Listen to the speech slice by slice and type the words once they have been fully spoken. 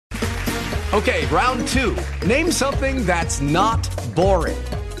Okay, round two. Name something that's not boring.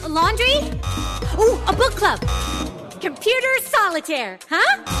 A laundry? Ooh, a book club. Computer solitaire,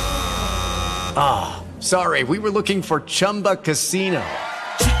 huh? Ah, sorry, we were looking for Chumba Casino.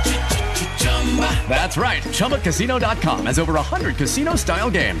 That's right, ChumbaCasino.com has over 100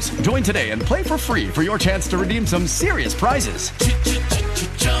 casino-style games. Join today and play for free for your chance to redeem some serious prizes.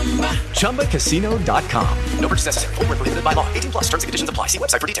 ChumbaCasino.com. No purchase necessary. Void where prohibited by law. 18 plus. Terms and conditions apply. See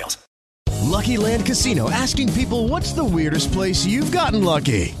website for details. Lucky Land Casino, asking people, what's the weirdest place you've gotten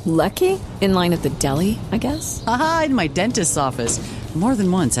lucky? Lucky? In line at the deli, I guess? Aha, in my dentist's office. More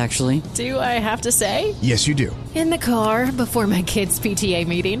than once, actually. Do I have to say? Yes, you do. In the car before my kids' PTA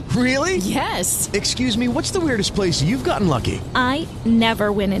meeting. Really? Yes. Excuse me, what's the weirdest place you've gotten lucky? I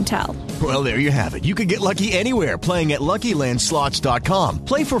never win and tell. Well, there you have it. You can get lucky anywhere, playing at LuckyLandSlots.com.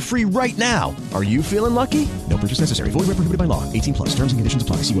 Play for free right now. Are you feeling lucky? No purchase necessary. Void where prohibited by law. 18 plus. Terms and conditions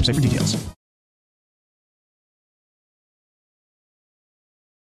apply. See website for details.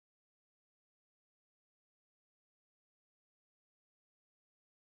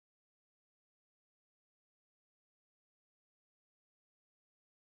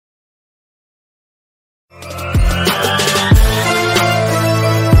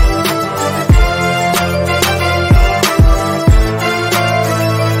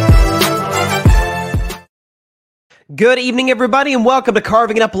 Good evening, everybody, and welcome to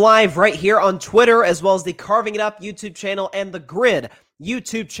Carving It Up Live right here on Twitter, as well as the Carving It Up YouTube channel and the Grid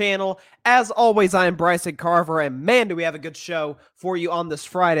YouTube channel. As always, I am Bryson Carver, and man, do we have a good show for you on this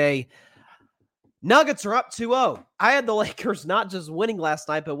Friday. Nuggets are up 2-0. I had the Lakers not just winning last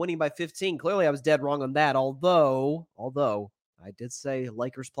night, but winning by 15. Clearly, I was dead wrong on that, although I did say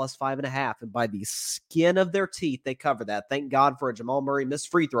Lakers plus 5.5, and by the skin of their teeth, they covered that. Thank God for a Jamal Murray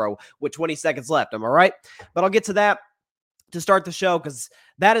missed free throw with 20 seconds left. Am I right? But I'll get to that to start the show, because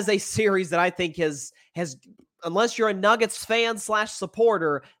that is a series that I think has unless you're a Nuggets fan /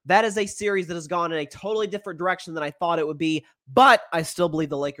 supporter, that is a series that has gone in a totally different direction than I thought it would be, but I still believe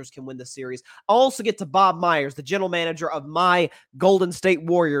the Lakers can win this series. I'll also get to Bob Myers, the general manager of my Golden State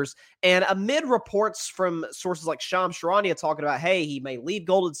Warriors, and amid reports from sources like Shams Charania talking about, hey, he may leave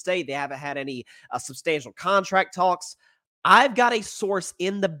Golden State, they haven't had any substantial contract talks, I've got a source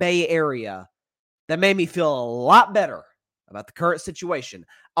in the Bay Area that made me feel a lot better about the current situation.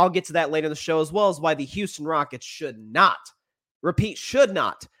 I'll get to that later in the show, as well as why the Houston Rockets should not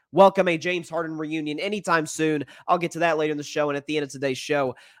welcome a James Harden reunion anytime soon. I'll get to that later in the show. And at the end of today's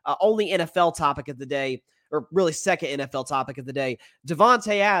show, only NFL topic of the day, or really second NFL topic of the day,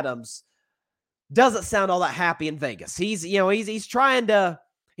 Devontae Adams doesn't sound all that happy in Vegas. He's trying to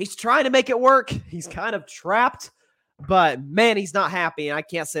make it work. He's kind of trapped, but man, he's not happy. And I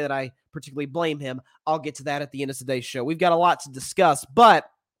can't say that I particularly blame him. I'll get to that at the end of today's show. We've got a lot to discuss, but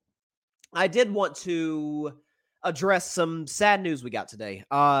I did want to address some sad news we got today.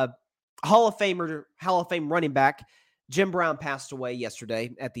 Hall of Fame running back Jim Brown passed away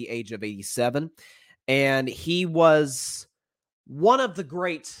yesterday at the age of 87, and he was one of the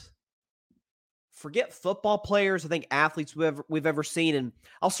great, forget football players, I think athletes we've ever seen, and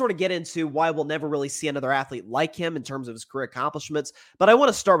I'll sort of get into why we'll never really see another athlete like him in terms of his career accomplishments, but I want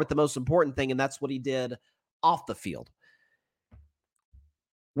to start with the most important thing, and that's what he did off the field.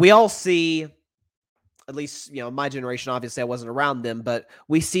 We all see, at least, my generation, obviously I wasn't around them, but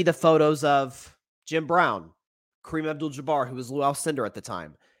we see the photos of Jim Brown, Kareem Abdul-Jabbar, who was Lou Alcindor at the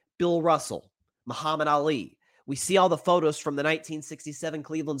time, Bill Russell, Muhammad Ali. We see all the photos from the 1967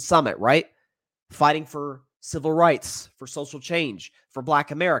 Cleveland Summit, right? Fighting for civil rights, for social change, for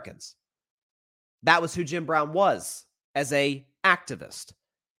Black Americans. That was who Jim Brown was as a activist.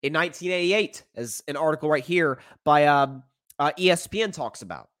 In 1988, as an article right here by ESPN talks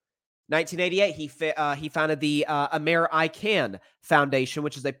about, 1988, he founded the Amer I Can Foundation,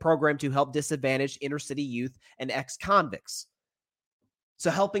 which is a program to help disadvantaged inner-city youth and ex-convicts.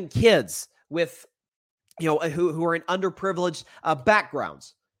 So helping kids with, who are in underprivileged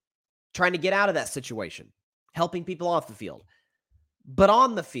backgrounds, trying to get out of that situation, helping people off the field. But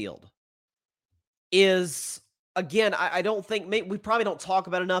on the field is, again, I don't think, we probably don't talk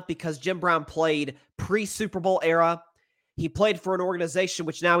about enough, because Jim Brown played pre-Super Bowl era. He played for an organization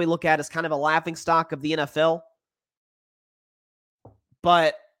which now we look at as kind of a laughingstock of the NFL.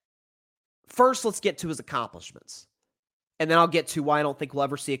 But first, let's get to his accomplishments. And then I'll get to why I don't think we'll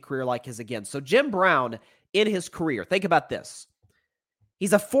ever see a career like his again. So Jim Brown, in his career, think about this.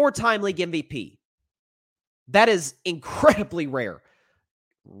 He's a 4-time league MVP. That is incredibly rare.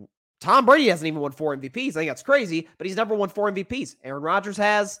 Tom Brady hasn't even won 4 MVPs. I think that's crazy, but he's never won 4 MVPs. Aaron Rodgers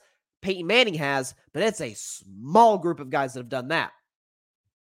has, Peyton Manning has, but it's a small group of guys that have done that.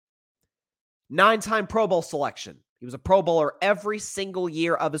 9-time Pro Bowl selection. He was a Pro Bowler every single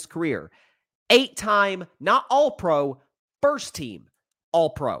year of his career. 8-time, not All-Pro, first team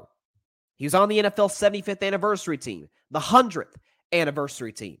All-Pro. He was on the NFL 75th anniversary team, the 100th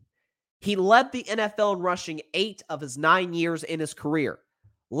anniversary team. He led the NFL in rushing 8 of his 9 years in his career.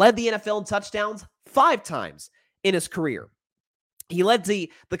 Led the NFL in touchdowns 5 times in his career. He led the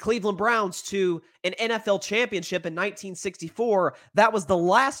Cleveland Browns to an NFL championship in 1964. That was the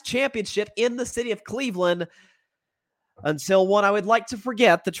last championship in the city of Cleveland until one I would like to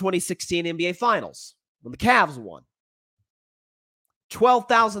forget, the 2016 NBA Finals, when the Cavs won.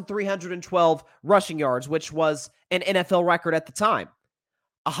 12,312 rushing yards, which was an NFL record at the time.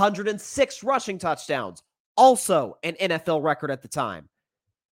 106 rushing touchdowns, also an NFL record at the time.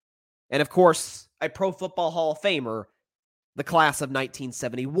 And of course, a Pro Football Hall of Famer, the class of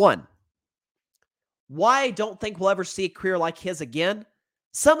 1971. Why I don't think we'll ever see a career like his again?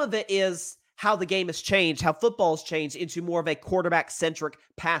 Some of it is how the game has changed, how football has changed into more of a quarterback-centric,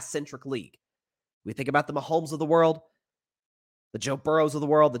 pass-centric league. We think about the Mahomes of the world, the Joe Burrows of the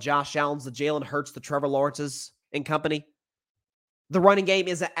world, the Josh Allens, the Jalen Hurts, the Trevor Lawrences and company. The running game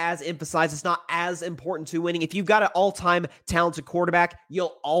isn't as emphasized. It's not as important to winning. If you've got an all-time talented quarterback,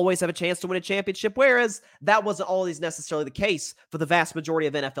 you'll always have a chance to win a championship, whereas that wasn't always necessarily the case for the vast majority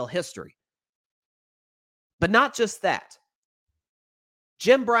of NFL history. But not just that.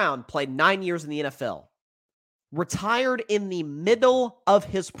 Jim Brown played 9 years in the NFL, retired in the middle of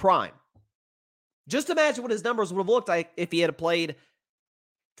his prime. Just imagine what his numbers would have looked like if he had played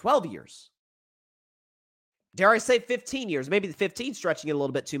 12 years. Dare I say 15 years? Maybe the 15 stretching it a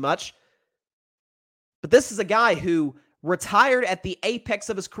little bit too much. But this is a guy who retired at the apex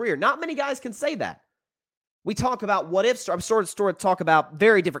of his career. Not many guys can say that. We talk about what ifs. I'm sort of talk about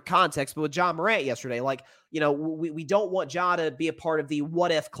very different contexts, but with John Morant yesterday, we don't want Ja to be a part of the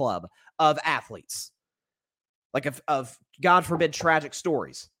what if club of athletes, of God forbid tragic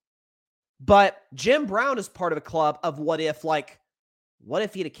stories. But Jim Brown is part of a club of what if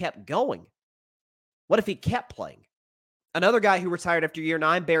he'd have kept going? What if he kept playing? Another guy who retired after year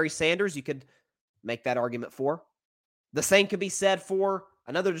 9, Barry Sanders, you could make that argument for. The same could be said for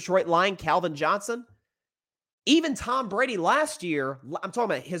another Detroit Lion, Calvin Johnson. Even Tom Brady last year, I'm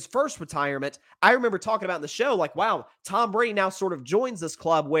talking about his first retirement. I remember talking about in the show, wow, Tom Brady now sort of joins this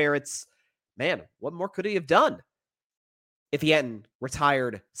club where it's, man, what more could he have done if he hadn't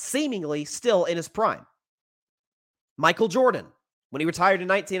retired seemingly still in his prime? Michael Jordan, when he retired in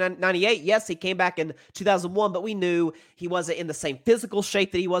 1998, yes, he came back in 2001, but we knew he wasn't in the same physical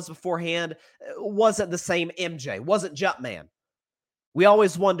shape that he was beforehand, wasn't the same MJ, wasn't Jumpman. We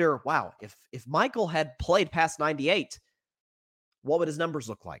always wonder, wow, if Michael had played past 98, what would his numbers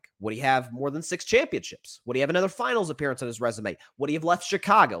look like? Would he have more than 6 championships? Would he have another finals appearance on his resume? Would he have left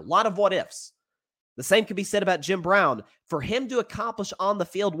Chicago? A lot of what ifs. The same could be said about Jim Brown. For him to accomplish on the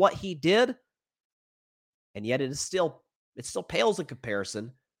field what he did, and yet it still pales in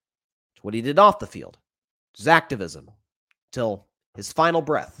comparison to what he did off the field. His activism till his final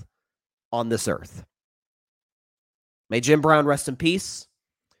breath on this earth. May Jim Brown rest in peace.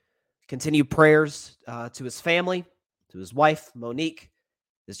 Continue prayers to his family, to his wife, Monique,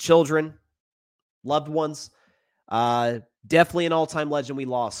 his children, loved ones. Definitely an all-time legend we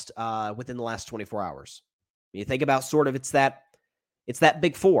lost within the last 24 hours. When you think about it's that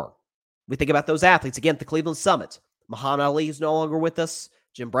big four. We think about those athletes, again, at the Cleveland Summit. Muhammad Ali, who's no longer with us.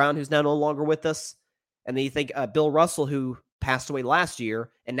 Jim Brown, who's now no longer with us. And then you think Bill Russell, who passed away last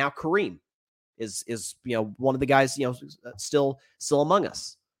year, and now Kareem is one of the guys still among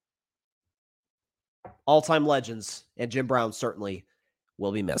us. All-time legends, and Jim Brown certainly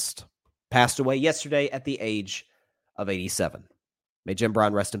will be missed. Passed away yesterday at the age of 87. May Jim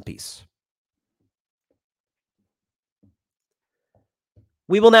Brown rest in peace.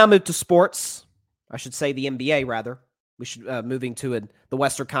 We will now move to sports. I should say the NBA, rather. We should moving to the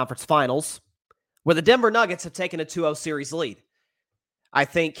Western Conference Finals, where the Denver Nuggets have taken a 2-0 series lead. I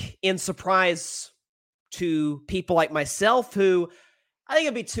think in surprise to people like myself, who I think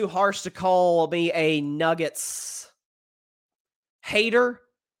it'd be too harsh to call me a Nuggets hater.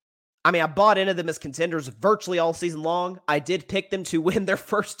 I mean, I bought into them as contenders virtually all season long. I did pick them to win their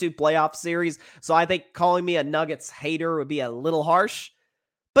first 2 playoff series, so I think calling me a Nuggets hater would be a little harsh.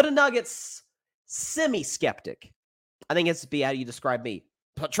 But a Nuggets semi-skeptic, I think it's be how you describe me.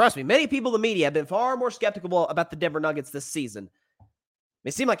 But trust me, many people in the media have been far more skeptical about the Denver Nuggets this season.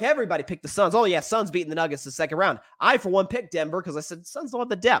 It seemed like everybody picked the Suns. Oh, yeah, Suns beating the Nuggets the second round. I, for one, picked Denver because I said Suns don't have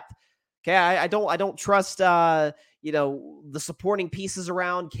the depth. Okay, I don't trust the supporting pieces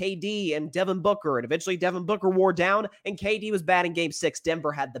around KD and Devin Booker. And eventually Devin Booker wore down, and KD was bad in Game 6.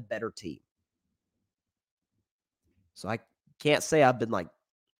 Denver had the better team. So I can't say I've been like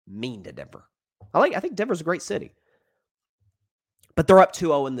mean to Denver. I think Denver's a great city. But they're up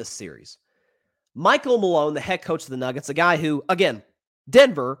 2-0 in this series. Michael Malone, the head coach of the Nuggets, a guy who, again,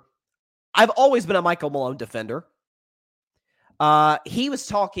 Denver, I've always been a Michael Malone defender. He was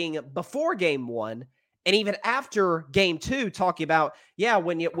talking before game one and even after game two, talking about,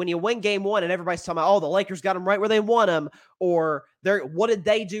 when you win game one and everybody's talking about, the Lakers got them right where they want them, or what did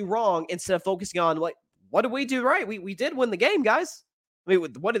they do wrong, instead of focusing on, like, what did we do right? We did win the game, guys. I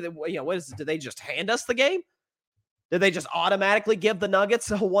mean, did they just hand us the game? Did they just automatically give the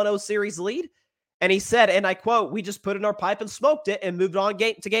Nuggets a 1-0 series lead? And he said, and I quote, "We just put it in our pipe and smoked it and moved on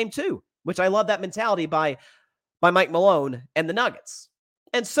to game two," which I love that mentality by Mike Malone and the Nuggets.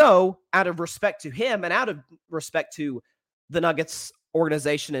 And so, out of respect to him and out of respect to the Nuggets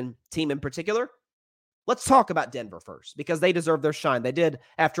organization and team in particular, let's talk about Denver first, because they deserve their shine. They did,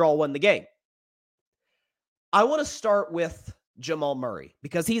 after all, win the game. I want to start with Jamal Murray,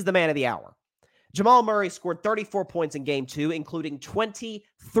 because he's the man of the hour. Jamal Murray scored 34 points in game two, including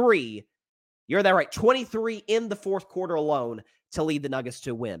 23. You're that right, 23 in the fourth quarter alone to lead the Nuggets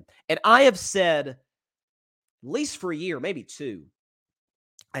to a win. And I have said, at least for a year, maybe two,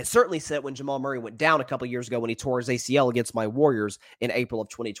 I certainly said when Jamal Murray went down a couple years ago when he tore his ACL against my Warriors in April of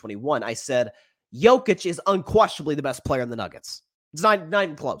 2021, I said, Jokic is unquestionably the best player in the Nuggets. It's not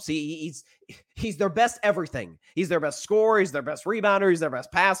even close. He's their best everything. He's their best scorer. He's their best rebounder. He's their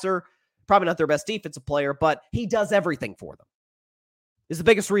best passer. Probably not their best defensive player, but he does everything for them. It's the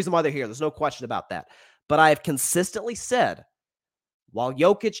biggest reason why they're here. There's no question about that. But I have consistently said, while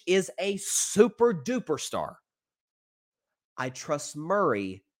Jokic is a super duper star, I trust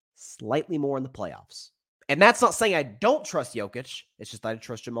Murray slightly more in the playoffs. And that's not saying I don't trust Jokic. It's just that I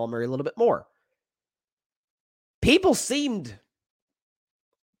trust Jamal Murray a little bit more. People seemed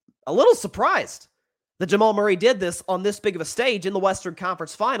a little surprised that Jamal Murray did this on this big of a stage in the Western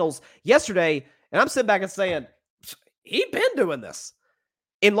Conference Finals yesterday. And I'm sitting back and saying, he's been doing this.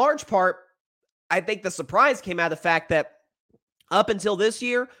 In large part, I think the surprise came out of the fact that up until this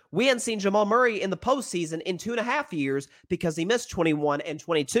year, we hadn't seen Jamal Murray in the postseason in 2.5 years because he missed 21 and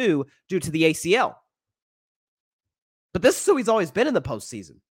 22 due to the ACL. But this is who he's always been in the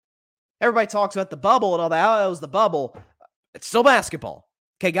postseason. Everybody talks about the bubble and all that. Oh, it was the bubble. It's still basketball.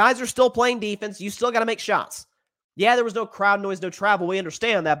 Okay, guys are still playing defense. You still got to make shots. Yeah, there was no crowd noise, no travel. We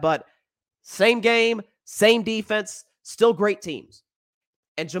understand that, but same game, same defense, still great teams.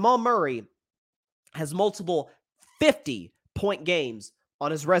 And Jamal Murray has multiple 50-point games on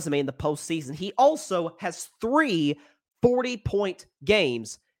his resume in the postseason. He also has 3 40-point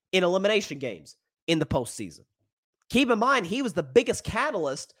games in elimination games in the postseason. Keep in mind, he was the biggest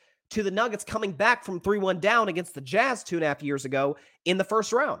catalyst to the Nuggets coming back from 3-1 down against the Jazz 2.5 years ago in the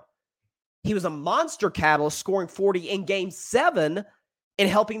first round. He was a monster catalyst, scoring 40 in Game 7 and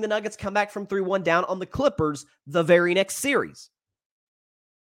helping the Nuggets come back from 3-1 down on the Clippers the very next series.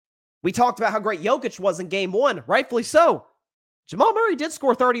 We talked about how great Jokic was in Game 1, rightfully so. Jamal Murray did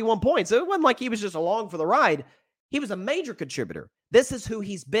score 31 points. It wasn't like he was just along for the ride. He was a major contributor. This is who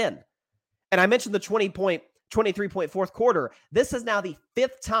he's been. And I mentioned the 23-point fourth quarter. This is now the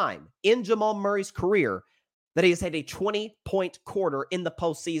 5th time in Jamal Murray's career that he has had a 20-point quarter in the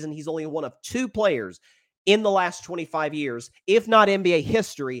postseason. He's only one of 2 players in the last 25 years, if not NBA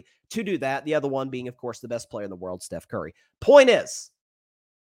history, to do that. The other one being, of course, the best player in the world, Steph Curry. Point is,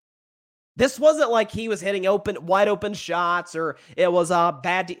 this wasn't like he was hitting wide open shots or it was a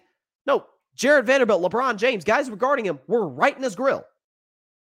bad. No, Jared Vanderbilt, LeBron James, guys regarding him were right in his grill,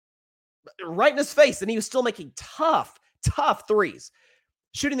 right in his face, and he was still making tough threes,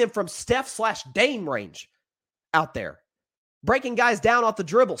 shooting them from Steph/Dame range out there, breaking guys down off the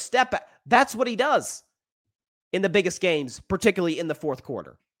dribble, step back. That's what he does in the biggest games, particularly in the fourth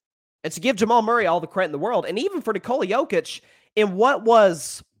quarter. And to give Jamal Murray all the credit in the world, and even for Nikola Jokic, in what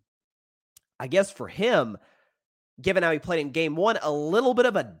was, I guess for him, given how he played in Game 1, a little bit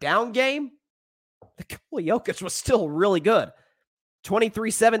of a down game, Nikola Jokic was still really good.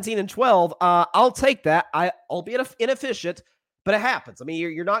 23, 17, and 12. I'll take that. Albeit inefficient, but it happens. I mean,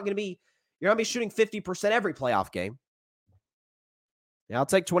 you're not going to be shooting 50% every playoff game. Yeah, I'll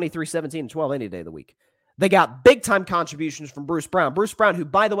take 23, 17, and 12 any day of the week. They got big-time contributions from Bruce Brown. Bruce Brown, who,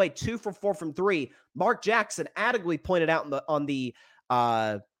 by the way, 2 for 4 from 3. Mark Jackson adequately pointed out on the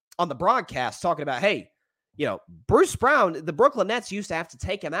broadcast, talking about, hey, Bruce Brown, the Brooklyn Nets used to have to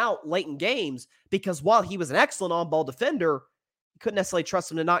take him out late in games because while he was an excellent on-ball defender, you couldn't necessarily trust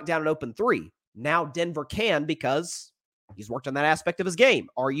him to knock down an open 3. Now Denver can because he's worked on that aspect of his game.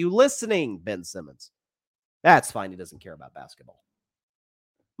 Are you listening, Ben Simmons? That's fine. He doesn't care about basketball.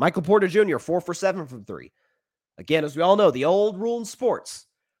 Michael Porter Jr., 4 for 7 from 3. Again, as we all know, the old rule in sports,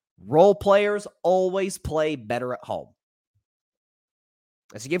 role players always play better at home.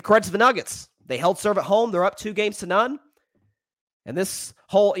 As you give credit to the Nuggets, they held serve at home. They're up 2-0. And this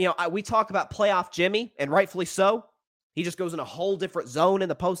whole, we talk about playoff Jimmy, and rightfully so. He just goes in a whole different zone in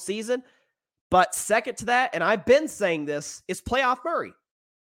the postseason. But second to that, and I've been saying this, is playoff Murray.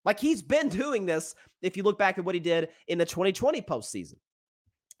 Like, he's been doing this if you look back at what he did in the 2020 postseason.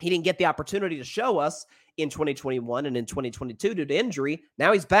 He didn't get the opportunity to show us in 2021 and in 2022 due to injury.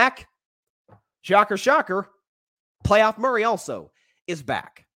 Now he's back. Shocker, shocker. Playoff Murray also is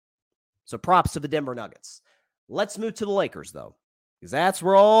back. So props to the Denver Nuggets. Let's move to the Lakers, though, because that's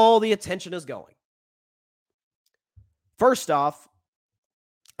where all the attention is going. First off,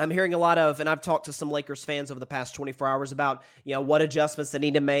 I'm hearing a lot of, and I've talked to some Lakers fans over the past 24 hours about, what adjustments they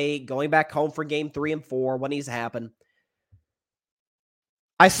need to make, going back home for game 3 and 4, what needs to happen.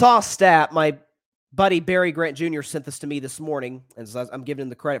 I saw a stat. My buddy Barry Grant Jr. sent this to me this morning, and so I'm giving him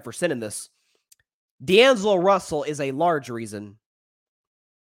the credit for sending this. D'Angelo Russell is a large reason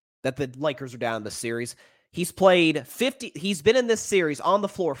that the Lakers are down in this series. He's played 50. He's been in this series on the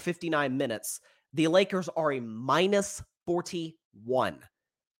floor 59 minutes. The Lakers are a minus 41.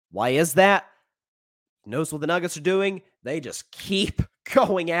 Why is that? Knows what the Nuggets are doing. They just keep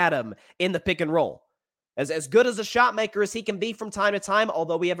going at him in the pick and roll. As good as a shot maker as he can be from time to time,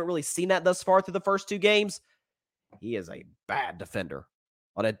 although we haven't really seen that thus far through the first 2 games, he is a bad defender.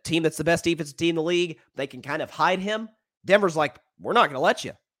 On a team that's the best defensive team in the league, they can kind of hide him. Denver's like, we're not going to let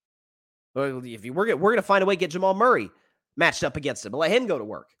you. We're going to find a way to get Jamal Murray matched up against him and let him go to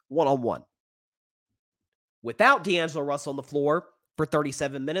work one-on-one. Without D'Angelo Russell on the floor for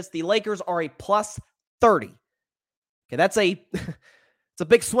 37 minutes, the Lakers are a plus 30. Okay, that's it's a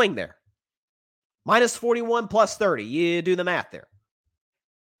big swing there. Minus 41 plus 30. You do the math there.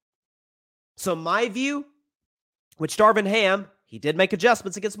 So my view, which Darvin Ham, he did make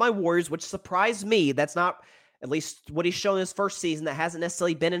adjustments against my Warriors, which surprised me. That's not at least what he's shown in his first season. That hasn't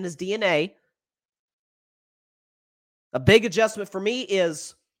necessarily been in his DNA. A big adjustment for me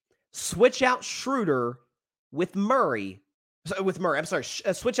is switch out Schroeder with Murray.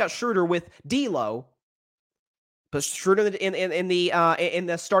 Switch out Schroeder with D'Lo. Put Schroeder in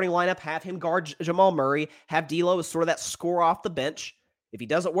the starting lineup. Have him guard Jamal Murray. Have D'Lo as sort of that scorer off the bench. If he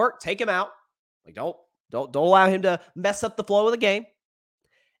doesn't work, take him out. Like don't allow him to mess up the flow of the game.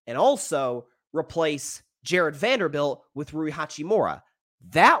 And also replace Jared Vanderbilt with Rui Hachimura.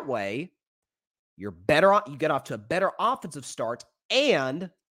 That way, you're better. You get off to a better offensive start, and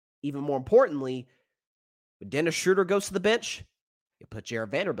even more importantly, when Dennis Schroeder goes to the bench, you put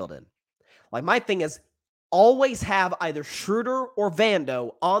Jared Vanderbilt in. Like, my thing is, always have either Schroeder or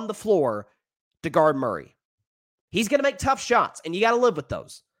Vando on the floor to guard Murray. He's going to make tough shots, and you got to live with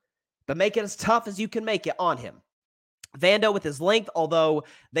those. But make it as tough as you can make it on him. Vando with his length, although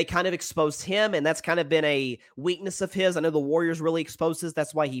they kind of exposed him, and that's kind of been a weakness of his. I know the Warriors really exposed his.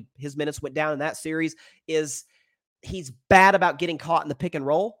 That's why his minutes went down in that series, is he's bad about getting caught in the pick and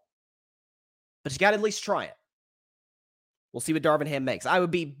roll. But you got to at least try it. We'll see what Darvin Ham makes. I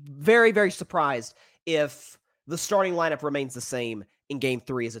would be very, very surprised if the starting lineup remains the same in Game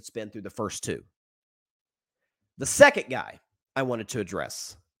 3 as it's been through the first 2. The second guy I wanted to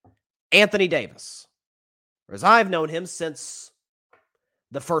address, Anthony Davis. Or as I've known him since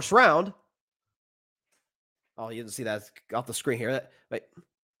the first round. Oh, you didn't see that off the screen here. Wait.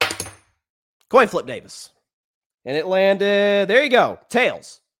 Coin flip Davis. And it landed, there you go,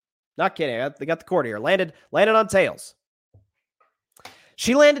 tails. Not kidding, they got the court here. Landed on tails.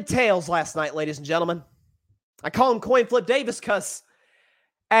 She landed tails last night, ladies and gentlemen. I call him Coin Flip Davis because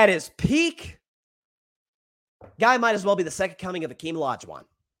at his peak, guy might as well be the second coming of Akeem Olajuwon.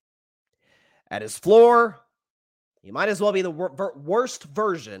 At his floor, he might as well be the worst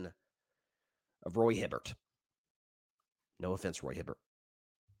version of Roy Hibbert. No offense, Roy Hibbert.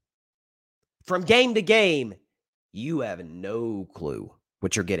 From game to game, you have no clue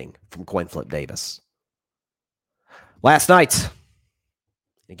what you're getting from Coin Flip Davis. Last night,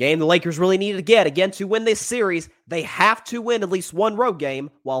 a game the Lakers really needed to get, again, to win this series. They have to win at least one road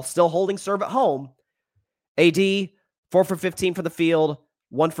game while still holding serve at home. AD, 4 for 15 from the field,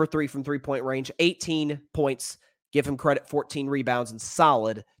 1 for 3 from three-point range, 18 points. Give him credit, 14 rebounds, and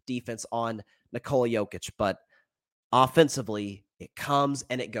solid defense on Nikola Jokic. But offensively, it comes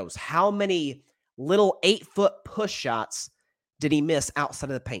and it goes. How many little 8-foot push shots did he miss outside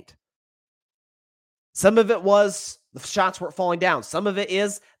of the paint? Some of it was the shots weren't falling down. Some of it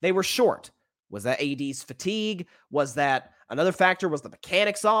is they were short. Was that AD's fatigue? Was that another factor? Was the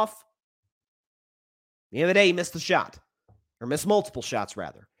mechanics off? At the end of the day, he missed the shot. Or missed multiple shots,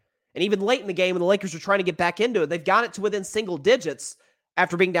 rather. And even late in the game when the Lakers are trying to get back into it, they've got it to within single digits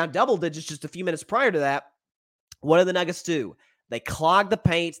after being down double digits just a few minutes prior to that. What do the Nuggets do? They clog the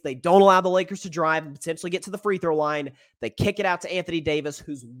paint. They don't allow the Lakers to drive and potentially get to the free throw line. They kick it out to Anthony Davis,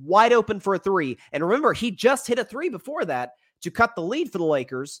 who's wide open for a three. And remember, he just hit a three before that to cut the lead for the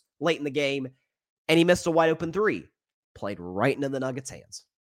Lakers late in the game, and he missed a wide open three. Played right into the Nuggets' hands.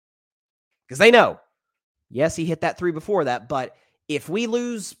 Because they know, yes, he hit that three before that, but if we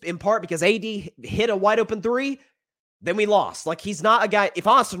lose in part because AD hit a wide open three, then we lost. Like, he's not a guy. If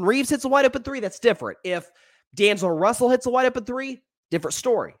Austin Reeves hits a wide open three, that's different. If D'Angelo Russell hits a wide open three, different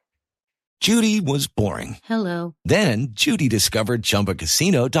story. Judy was boring. Hello. Then Judy discovered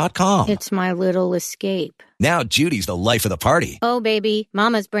ChumbaCasino.com. It's my little escape. Now Judy's the life of the party. Oh, baby,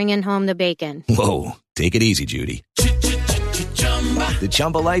 mama's bringing home the bacon. Whoa, take it easy, Judy. The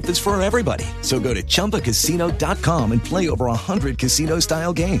Chumba life is for everybody. So go to ChumbaCasino.com and play over 100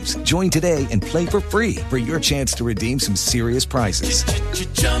 casino-style games. Join today and play for free for your chance to redeem some serious prizes.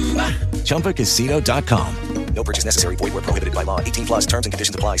 ChumbaCasino.com. No purchase necessary. Void where prohibited by law. 18 plus terms and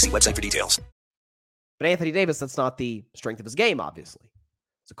conditions apply. See website for details. But Anthony Davis, that's not the strength of his game, obviously.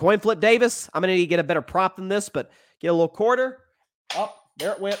 So coin flip Davis. I'm going to need to get a better prop than this, but get a little quarter. Oh,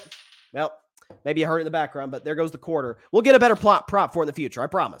 there it went. Well, maybe I heard it in the background, but there goes the quarter. We'll get a better prop for in the future, I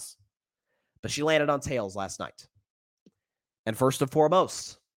promise. But she landed on tails last night. And first and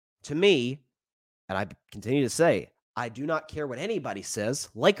foremost, to me, and I continue to say, I do not care what anybody says,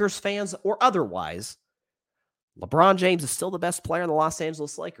 Lakers fans or otherwise, LeBron James is still the best player in the Los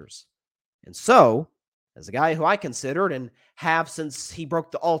Angeles Lakers. And so, as a guy who I considered and have since he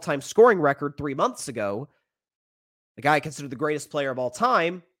broke the all-time scoring record 3 months ago, the guy I considered the greatest player of all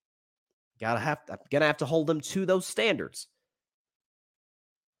time, I'm gonna have to hold him to those standards.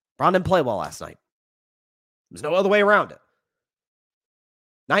 LeBron didn't play well last night. There's no other way around it.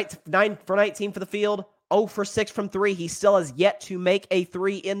 9 for 19 for the field, 0 for 6 from 3. He still has yet to make a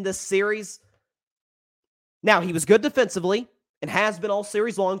 3 in this series. Now, he was good defensively and has been all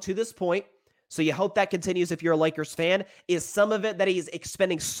series long to this point. So you hope that continues if you're a Lakers fan. Is some of it that he's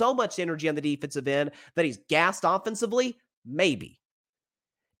expending so much energy on the defensive end that he's gassed offensively? Maybe.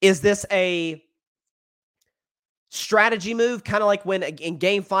 Is this a strategy move, kind of like when in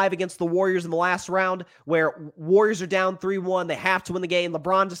Game 5 against the Warriors in the last round, where Warriors are down 3-1, they have to win the game.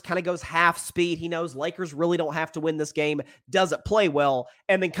 LeBron just kind of goes half speed. He knows Lakers really don't have to win this game, doesn't play well,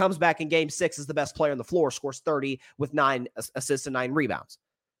 and then comes back in Game 6 as the best player on the floor, scores 30 with 9 assists and 9 rebounds.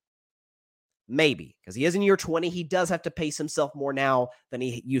 Maybe, because he is in year 20. He does have to pace himself more now than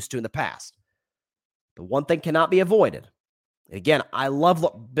he used to in the past. But one thing cannot be avoided. And again, I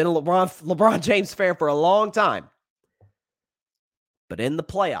been a LeBron James fan for a long time. But in the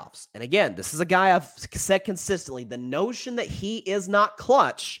playoffs, and again, this is a guy I've said consistently, the notion that he is not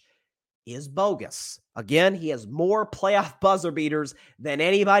clutch is bogus. Again, he has more playoff buzzer beaters than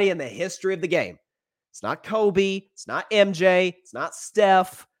anybody in the history of the game. It's not Kobe. It's not MJ. It's not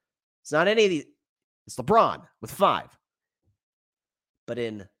Steph. It's not any of these. It's LeBron with 5. But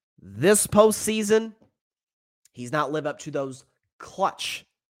in this postseason, he's not lived up to those clutch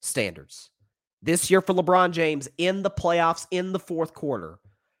standards. This year for LeBron James in the playoffs in the fourth quarter,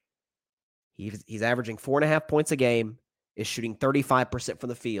 he's averaging 4.5 points a game, is shooting 35% from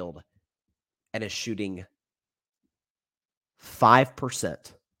the field, and is shooting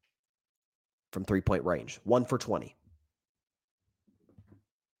 5% from three-point range. 1 for 20.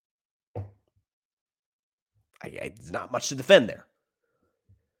 There's not much to defend there.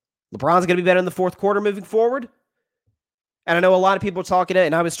 LeBron's going to be better in the fourth quarter moving forward. And I know a lot of people are talking,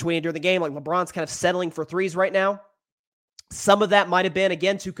 and I was tweeting during the game, like LeBron's kind of settling for threes right now. Some of that might have been,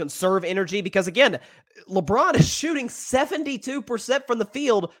 again, to conserve energy because, again, LeBron is shooting 72% from the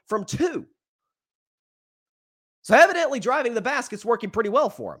field from 2. So evidently driving the basket's working pretty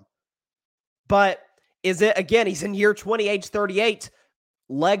well for him. But is it, again, he's in year 20, age 38.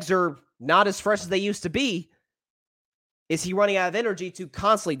 Legs are not as fresh as they used to be. Is he running out of energy to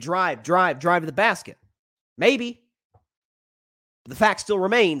constantly drive the basket? Maybe. The fact still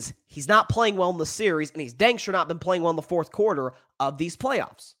remains, he's not playing well in the series, and he's dang sure not been playing well in the fourth quarter of these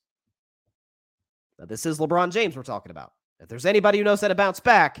playoffs. Now, this is LeBron James we're talking about. If there's anybody who knows how to bounce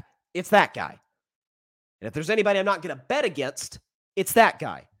back, it's that guy. And if there's anybody I'm not going to bet against, it's that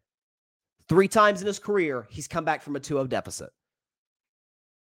guy. 3 times in his career, he's come back from a 2-0 deficit.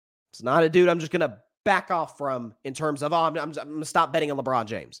 It's not a dude I'm just going to back off from in terms of, I'm going to stop betting on LeBron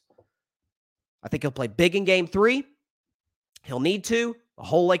James. I think he'll play big in Game 3. He'll need to. The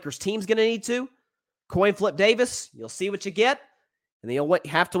whole Lakers team's going to need to. Coin flip Davis. You'll see what you get. And then you'll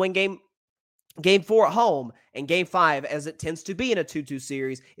have to win Game Game 4 at home, and Game 5, as it tends to be in a 2-2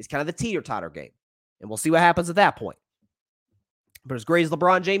 series, is kind of the teeter-totter game. And we'll see what happens at that point. But as great as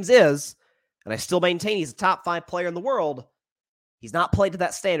LeBron James is, and I still maintain he's a top 5 player in the world, he's not played to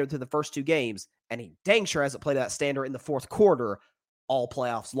that standard through the first 2 games, and he dang sure hasn't played to that standard in the fourth quarter all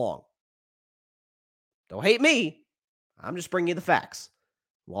playoffs long. Don't hate me. I'm just bringing you the facts.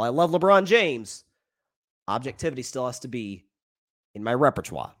 While I love LeBron James, objectivity still has to be in my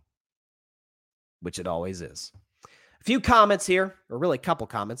repertoire, which it always is. A few comments here, or really a couple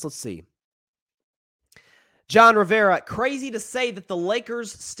comments. Let's see. John Rivera, crazy to say that the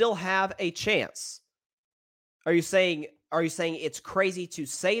Lakers still have a chance. Are you saying it's crazy to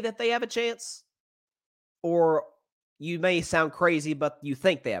say that they have a chance? Or you may sound crazy, but you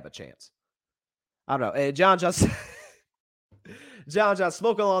think they have a chance? I don't know. John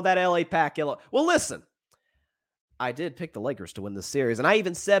smoking on that LA pack. Well, listen. I did pick the Lakers to win this series. And I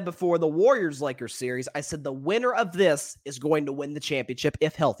even said before the Warriors-Lakers series, I said the winner of this is going to win the championship,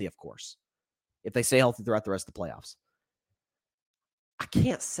 if healthy, of course. If they stay healthy throughout the rest of the playoffs. I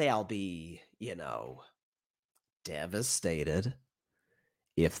can't say I'll be, devastated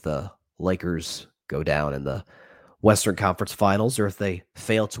if the Lakers go down in the Western Conference Finals or if they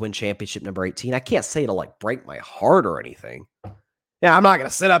fail to win championship number 18. I can't say it'll break my heart or anything. Yeah, I'm not going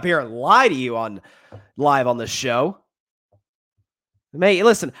to sit up here and lie to you live on this show. Hey,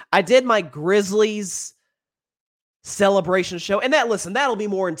 listen, I did my Grizzlies celebration show, and that'll be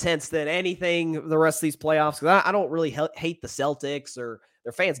more intense than anything the rest of these playoffs, because I don't really hate the Celtics, or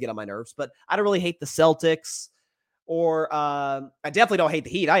their fans get on my nerves, but I don't really hate the Celtics, or I definitely don't hate the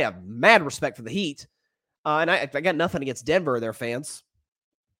Heat. I have mad respect for the Heat, and I got nothing against Denver and their fans.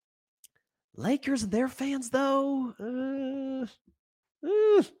 Lakers and their fans, though,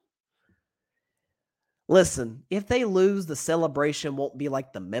 listen, if they lose, the celebration won't be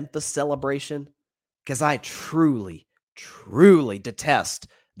like the Memphis celebration, because I truly, truly detest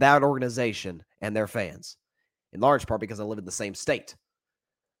that organization and their fans, in large part because I live in the same state.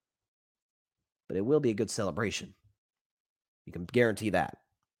 But it will be a good celebration. You can guarantee that.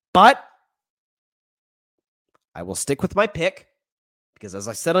 But I will stick with my pick, because as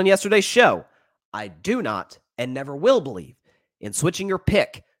I said on yesterday's show, I do not and never will believe in switching your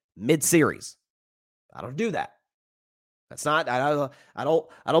pick mid-series. I don't do that. That's not, I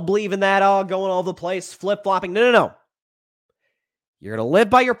don't believe in that, going all over the place, flip-flopping. No. You're going to live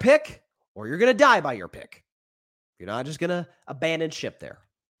by your pick, or you're going to die by your pick. You're not just going to abandon ship there.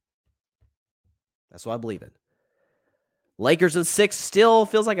 That's what I believe in. Lakers in 6 still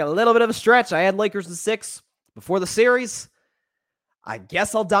feels like a little bit of a stretch. I had Lakers in 6 before the series. I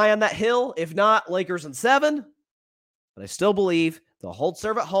guess I'll die on that hill. If not, Lakers in 7. But I still believe they'll hold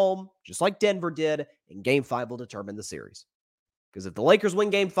serve at home, just like Denver did, and Game 5 will determine the series. Because if the Lakers win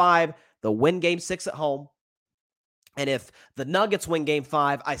Game 5, they'll win Game 6 at home. And if the Nuggets win Game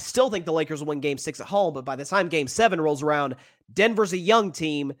 5, I still think the Lakers will win Game 6 at home. But by the time Game 7 rolls around, Denver's a young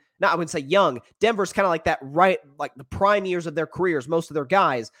team. No, I wouldn't say young. Denver's kind of like that, right? Like the prime years of their careers, most of their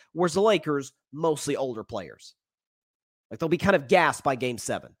guys. Whereas the Lakers, mostly older players. Like they'll be kind of gassed by Game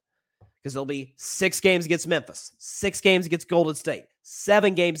 7. Because there'll be 6 games against Memphis, 6 games against Golden State,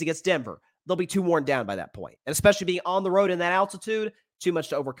 7 games against Denver. They'll be too worn down by that point. And especially being on the road in that altitude, too much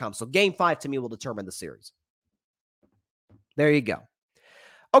to overcome. So Game 5 to me will determine the series. There you go.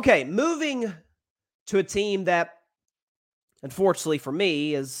 Okay, moving to a team that, unfortunately for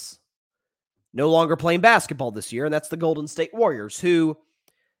me, is no longer playing basketball this year, and that's the Golden State Warriors, who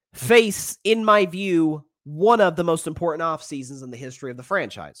face, in my view, one of the most important off seasons in the history of the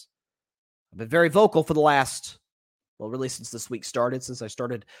franchise. I've been very vocal for the last, really since this week started, since I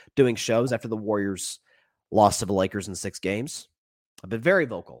started doing shows after the Warriors lost to the Lakers in 6 games. I've been very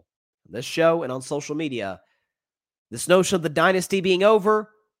vocal on this show and on social media. This notion of the dynasty being over,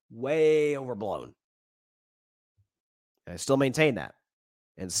 way overblown. And I still maintain that.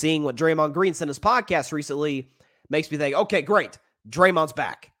 And seeing what Draymond Green said in his podcast recently makes me think, okay, great, Draymond's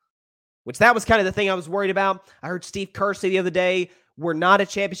back. Which that was kind of the thing I was worried about. I heard Steve Kerr say the other day, we're not a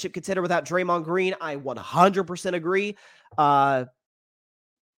championship contender without Draymond Green. I 100% agree.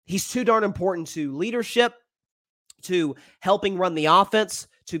 He's too darn important to leadership, to helping run the offense,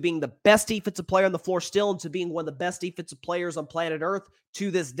 to being the best defensive player on the floor still, and to being one of the best defensive players on planet Earth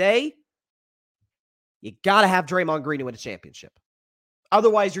to this day. You got to have Draymond Green to win a championship.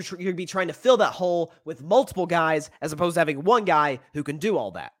 Otherwise, you're going to be trying to fill that hole with multiple guys as opposed to having one guy who can do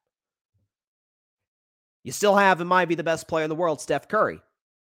all that. You still have, and might be the best player in the world, Steph Curry.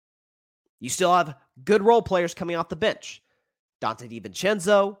 You still have good role players coming off the bench. Dante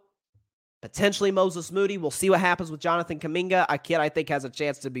DiVincenzo, Potentially Moses Moody. We'll see what happens with Jonathan Kuminga. A kid I think has a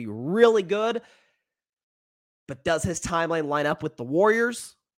chance to be really good. But does his timeline line up with the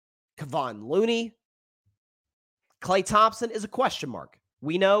Warriors? Kevon Looney? Klay Thompson is a question mark.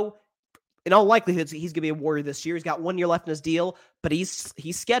 We know in all likelihood he's going to be a Warrior this year. He's got 1 year left in his deal, but he's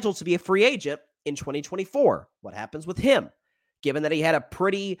scheduled to be a free agent in 2024. What happens with him, given that he had a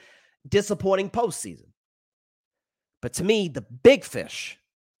pretty disappointing postseason? But to me, the big fish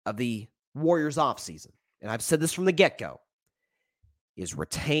of the Warriors offseason, and I've said this from the get-go, is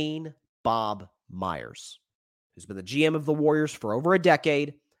retain Bob Myers, who's been the GM of the Warriors for over a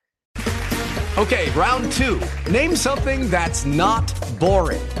decade. Okay, round 2. Name something that's not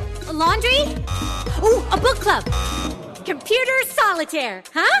boring. A laundry? Ooh, a book club. Computer solitaire,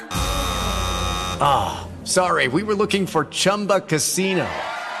 huh? Sorry, we were looking for Chumba Casino.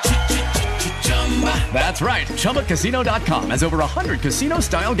 That's right. ChumbaCasino.com has over 100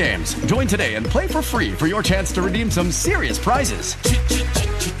 casino-style games. Join today and play for free for your chance to redeem some serious prizes.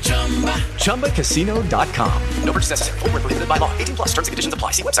 ChumbaCasino.com. No purchase necessary. Void where prohibited by law. 18 plus. Terms and conditions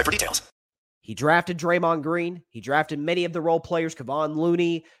apply. See website for details. He drafted Draymond Green. He drafted many of the role players. Kevon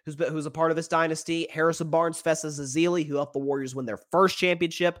Looney, who's a part of this dynasty. Harrison Barnes, Festus Ezeli, who helped the Warriors win their first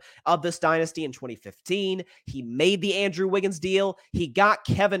championship of this dynasty in 2015. He made the Andrew Wiggins deal. He got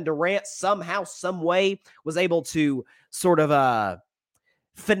Kevin Durant somehow, some way, was able to sort of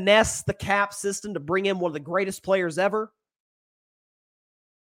finesse the cap system to bring in one of the greatest players ever.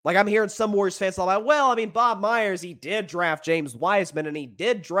 Like, I'm hearing some Warriors fans talk about, well, I mean, Bob Myers, he did draft James Wiseman, and he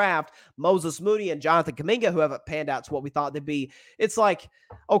did draft Moses Moody and Jonathan Kuminga, who haven't panned out to what we thought they'd be. It's like,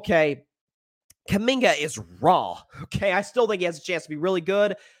 okay, Kuminga is raw. Okay, I still think he has a chance to be really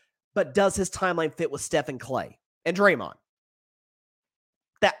good, but does his timeline fit with Steph and Klay and Draymond?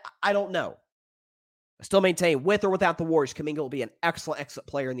 That, I don't know. I still maintain, with or without the Warriors, Kuminga will be an excellent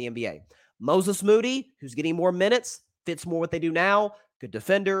player in the NBA. Moses Moody, who's getting more minutes, fits more what they do now. Good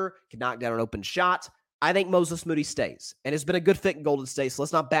defender, can knock down an open shot. I think Moses Moody stays and has been a good fit in Golden State, so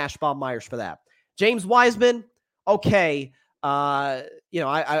let's not bash Bob Myers for that. James Wiseman, okay. I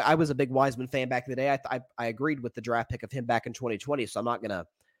was a big Wiseman fan back in the day. I agreed with the draft pick of him back in 2020, so I'm not going to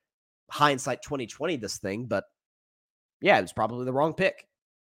hindsight 2020 this thing, but yeah, it was probably the wrong pick.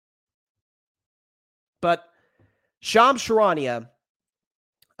 But Shams Charania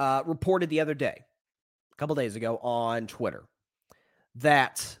reported the other day, a couple days ago on Twitter,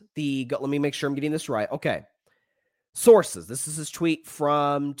 that let me make sure I'm getting this right. Okay. Sources. This is his tweet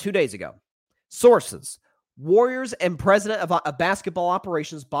from 2 days ago. Sources. Warriors and president of basketball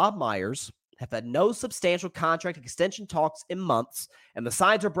operations, Bob Myers, have had no substantial contract extension talks in months, and the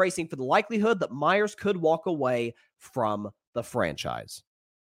sides are bracing for the likelihood that Myers could walk away from the franchise.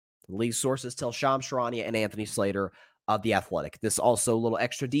 The league sources tell Shams Charania and Anthony Slater of The Athletic. This also a little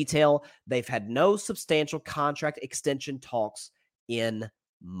extra detail. They've had no substantial contract extension talks in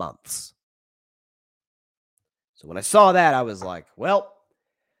months. So when I saw that, I was like, well,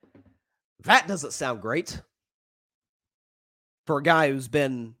 that doesn't sound great for a guy who's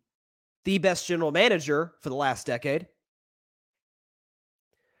been the best general manager for the last decade.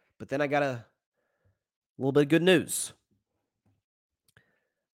 But then I got a little bit of good news.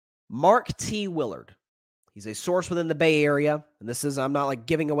 Mark T. Willard, he's a source within the Bay Area, and this is, I'm not like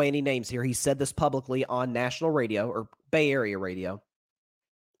giving away any names here. He said this publicly on national radio or Bay Area radio.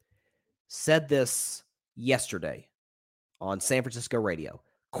 Said this yesterday on San Francisco radio.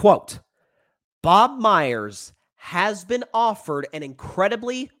 Quote, Bob Myers has been offered an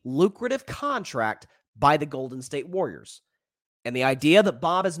incredibly lucrative contract by the Golden State Warriors. And the idea that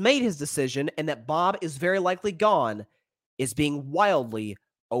Bob has made his decision and that Bob is very likely gone is being wildly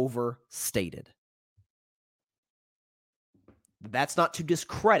overstated. That's not to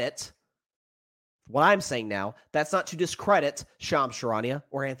discredit what I'm saying now. That's not to discredit Shams Charania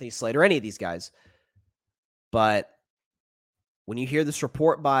or Anthony Slater, any of these guys. But when you hear this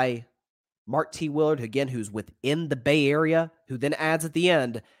report by Mark T. Willard, again, who's within the Bay Area, who then adds at the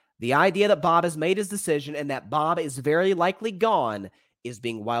end, the idea that Bob has made his decision and that Bob is very likely gone is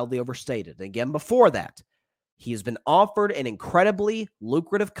being wildly overstated. And again, before that, he has been offered an incredibly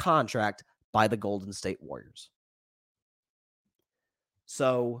lucrative contract by the Golden State Warriors.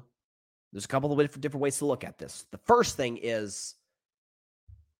 So there's a couple of different ways to look at this. The first thing is,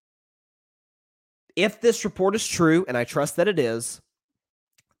 if this report is true, and I trust that it is,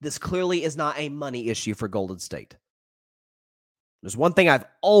 this clearly is not a money issue for Golden State. There's one thing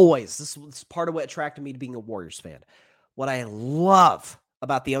this is part of what attracted me to being a Warriors fan. What I love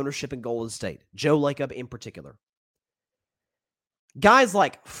about the ownership in Golden State, Joe Lacob in particular. Guys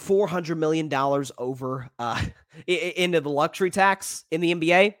like $400 million over into the luxury tax in the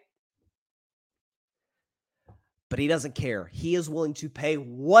NBA. but he doesn't care. He is willing to pay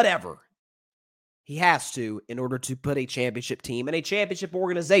whatever he has to in order to put a championship team and a championship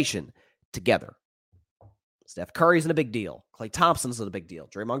organization together. Steph Curry's in a big deal. Klay Thompson's in a big deal.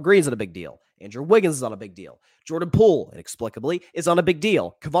 Draymond Green's in a big deal. Andrew Wiggins is on a big deal. Jordan Poole, inexplicably, is on a big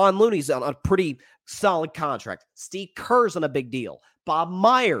deal. Kevon Looney's on a pretty solid contract. Steve Kerr's on a big deal. Bob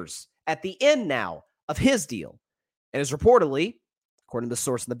Myers at the end now of his deal and has reportedly, according to the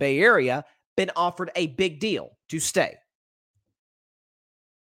source in the Bay Area, been offered a big deal to stay.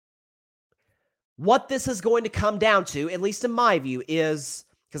 What this is going to come down to, at least in my view, is,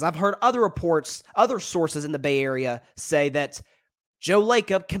 because I've heard other reports, other sources in the Bay Area say that Joe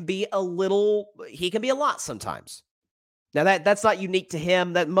Lacob can be a lot sometimes. Now that's not unique to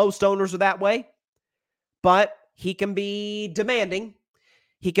him, that most owners are that way, but he can be demanding.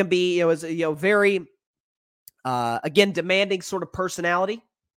 He can be, very, demanding sort of personality,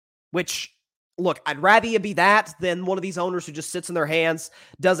 which, look, I'd rather you be that than one of these owners who just sits in their hands,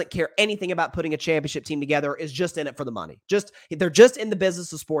 doesn't care anything about putting a championship team together, is just in it for the money. They're just in the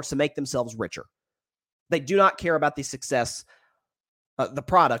business of sports to make themselves richer. They do not care about the success, the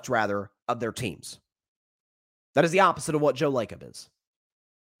product, rather, of their teams. That is the opposite of what Joe Lacob is.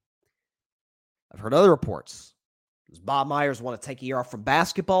 I've heard other reports. Does Bob Myers want to take a year off from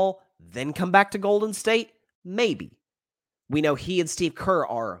basketball, then come back to Golden State? Maybe. We know he and Steve Kerr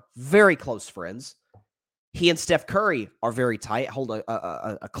are very close friends. He and Steph Curry are very tight, hold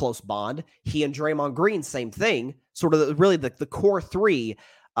a close bond. He and Draymond Green, same thing. Sort of really the core three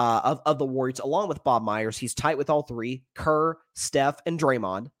of the Warriors, along with Bob Myers. He's tight with all three, Kerr, Steph, and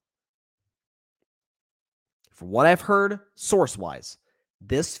Draymond. From what I've heard, source-wise,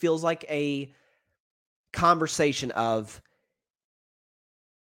 this feels like a conversation of,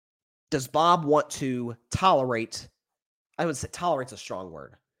 does Bob want to tolerate, I would say tolerate's a strong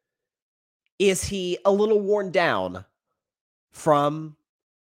word. Is he a little worn down from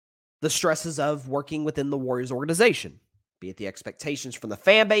the stresses of working within the Warriors organization? Be it the expectations from the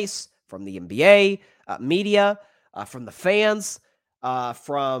fan base, from the NBA, media, from the fans,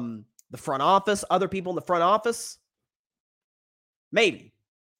 from the front office, other people in the front office? Maybe.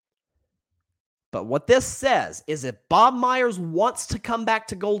 But what this says is if Bob Myers wants to come back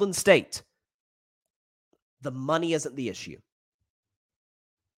to Golden State, the money isn't the issue.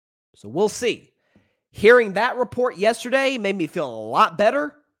 So we'll see. Hearing that report yesterday made me feel a lot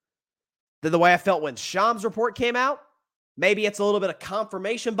better than the way I felt when Sham's report came out. Maybe it's a little bit of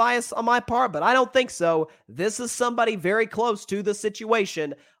confirmation bias on my part, but I don't think so. This is somebody very close to the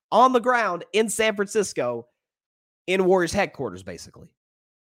situation on the ground in San Francisco, in Warriors headquarters, basically.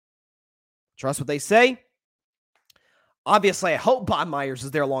 Trust what they say. Obviously, I hope Bob Myers is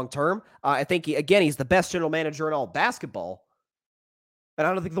there long-term. I think, he's the best general manager in all basketball. And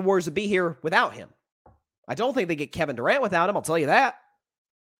I don't think the Warriors would be here without him. I don't think they get Kevin Durant without him, I'll tell you that.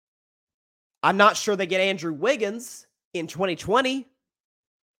 I'm not sure they get Andrew Wiggins in 2020.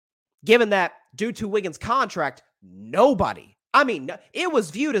 Given that, due to Wiggins' contract, it was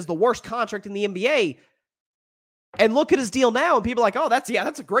viewed as the worst contract in the NBA. And look at his deal now, and people are like, oh, that's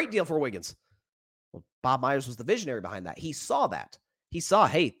a great deal for Wiggins. Well, Bob Myers was the visionary behind that. He saw that. He saw,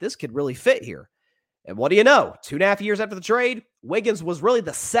 hey, this could really fit here. And what do you know? 2.5 years after the trade, Wiggins was really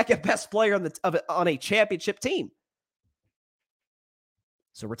the second best player on a championship team.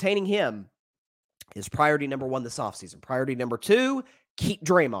 So retaining him is priority number one this offseason. Priority number two, keep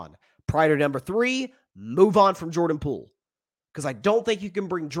Draymond. Priority number three, move on from Jordan Poole. Because I don't think you can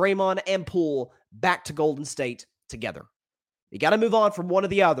bring Draymond and Poole back to Golden State together. You got to move on from one or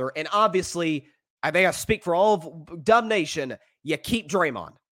the other. And obviously, I think I speak for all of Dub Nation, you keep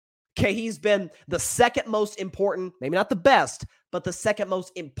Draymond. Okay, he's been the second most important, maybe not the best, but the second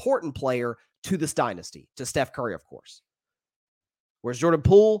most important player to this dynasty, to Steph Curry, of course. Whereas Jordan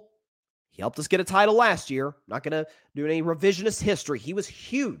Poole, he helped us get a title last year. Not going to do any revisionist history. He was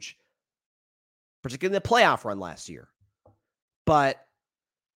huge, particularly in the playoff run last year. But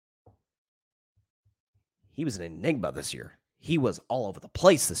he was an enigma this year. He was all over the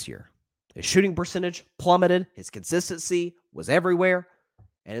place this year. His shooting percentage plummeted. His consistency was everywhere.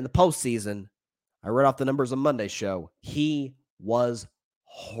 And in the postseason, I read off the numbers on Monday's show, he was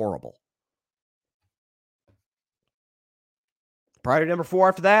horrible. Priority number 4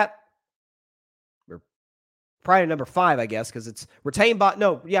 after that, or priority number 5, I guess, because it's retain Bob.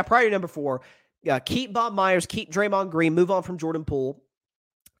 No, yeah, priority number 4, keep Bob Myers, keep Draymond Green, move on from Jordan Poole.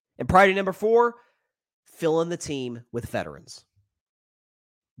 And priority number 4, fill in the team with veterans.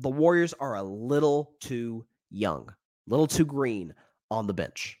 The Warriors are a little too young, a little too green on the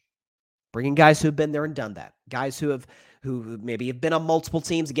bench. Bringing guys who have been there and done that. Guys who maybe have been on multiple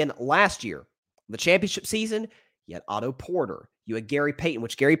teams. Again, last year, the championship season, You had Otto Porter. You had Gary Payton,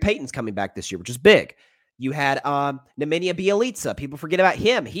 which Gary Payton's coming back this year, which is big. You had Nemanja Bjelica. People forget about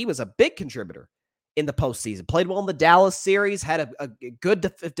him. He was a big contributor in the postseason. Played well in the Dallas series. Had a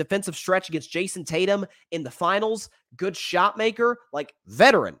good defensive stretch against Jason Tatum in the finals. Good shot maker. Like,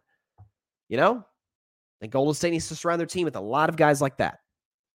 veteran. You know? And Golden State needs to surround their team with a lot of guys like that.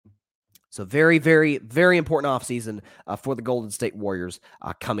 So very, very, very important offseason for the Golden State Warriors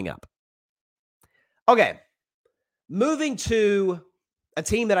coming up. Okay. Moving to a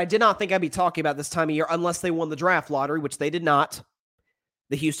team that I did not think I'd be talking about this time of year unless they won the draft lottery, which they did not,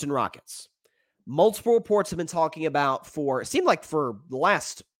 the Houston Rockets. Multiple reports have been talking about it seemed like for the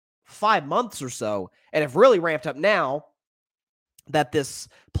last 5 months or so, and have really ramped up now that this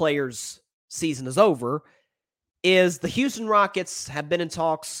player's season is over, is the Houston Rockets have been in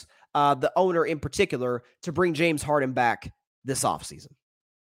talks, the owner in particular, to bring James Harden back this offseason.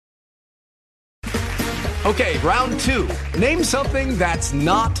 Okay, round 2. Name something that's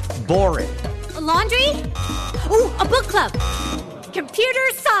not boring. A laundry? Ooh, a book club. Computer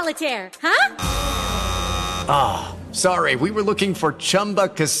solitaire, huh? Sorry, we were looking for Chumba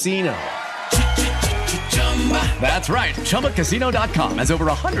Casino. That's right. ChumbaCasino.com has over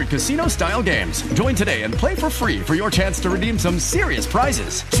 100 casino-style games. Join today and play for free for your chance to redeem some serious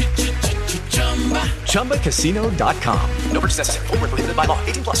prizes. ChumbaCasino.com. No purchase necessary. Void where prohibited by law.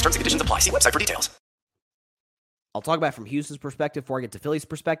 18+. Terms and conditions apply. See website for details. I'll talk about it from Houston's perspective before I get to Philly's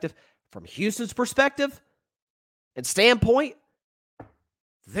perspective. From Houston's perspective and standpoint,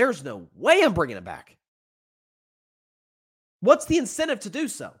 there's no way I'm bringing it back. What's the incentive to do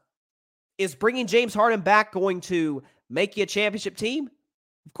so? Is bringing James Harden back going to make you a championship team?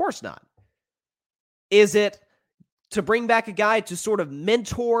 Of course not. Is it to bring back a guy to sort of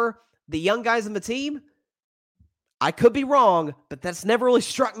mentor the young guys in the team? I could be wrong, but that's never really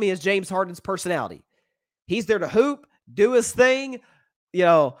struck me as James Harden's personality. He's there to hoop, do his thing,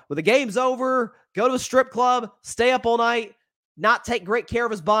 when the game's over, go to a strip club, stay up all night, not take great care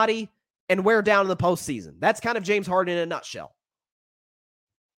of his body, and wear down in the postseason. That's kind of James Harden in a nutshell.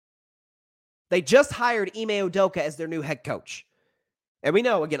 They just hired Ime Udoka as their new head coach. And we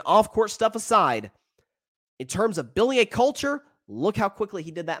know, again, off-court stuff aside, in terms of building a culture, look how quickly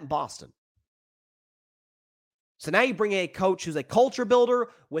he did that in Boston. So now you bring in a coach who's a culture builder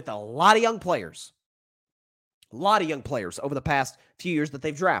with a lot of young players. A lot of young players over the past few years that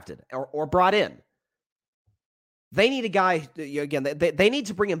they've drafted or brought in. They need a guy, again, they need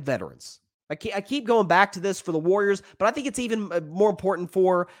to bring in veterans. I keep going back to this for the Warriors, but I think it's even more important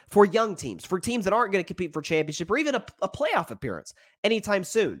for young teams, for teams that aren't going to compete for championship or even a playoff appearance anytime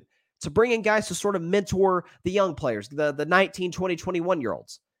soon, to bring in guys to sort of mentor the young players, the 19, 20,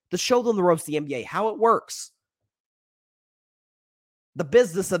 21-year-olds, to show them the ropes of the NBA, how it works, the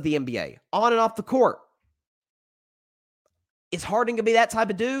business of the NBA, on and off the court. Is Harden going to be that type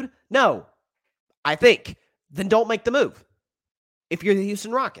of dude? No. I think. Then don't make the move if you're the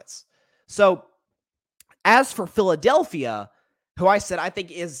Houston Rockets. So, as for Philadelphia, who I said I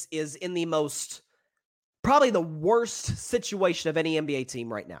think is in the most, probably the worst situation of any NBA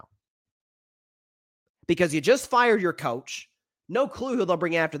team right now. Because you just fired your coach. No clue who they'll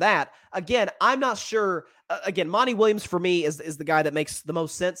bring after that. Again, I'm not sure. Again, Monty Williams for me is the guy that makes the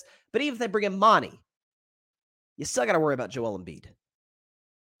most sense. But even if they bring in Monty, you still got to worry about Joel Embiid.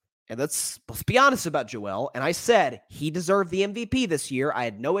 And let's be honest about Joel. And I said he deserved the MVP this year. I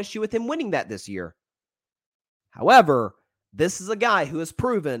had no issue with him winning that this year. However, this is a guy who has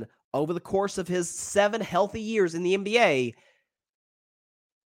proven over the course of his 7 healthy years in the NBA,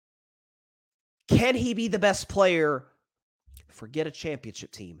 can he be the best player, forget a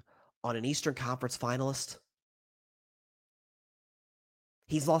championship team, on an Eastern Conference finalist?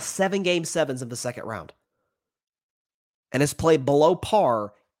 He's lost 7 Game 7s in the second round and has played below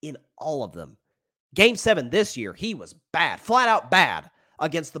par in all of them. Game 7 this year, he was bad, flat out bad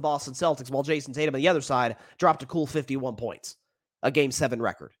against the Boston Celtics, while Jason Tatum on the other side dropped a cool 51 points, a Game 7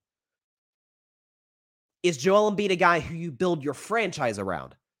 record. Is Joel Embiid a guy who you build your franchise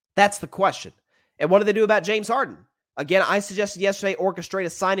around? That's the question. And what do they do about James Harden? Again, I suggested yesterday orchestrate a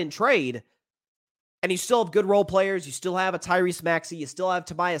sign-and trade, and you still have good role players. You still have a Tyrese Maxey. You still have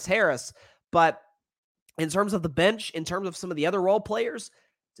Tobias Harris. But in terms of the bench, in terms of some of the other role players,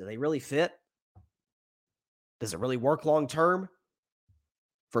 do they really fit? Does it really work long-term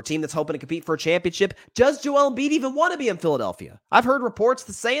for a team that's hoping to compete for a championship? Does Joel Embiid even want to be in Philadelphia? I've heard reports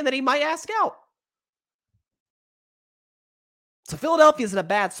saying that he might ask out. So Philadelphia's in a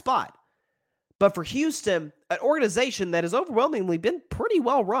bad spot. But for Houston, an organization that has overwhelmingly been pretty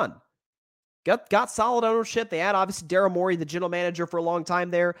well run. Got solid ownership. They had, obviously, Daryl Morey, the general manager, for a long time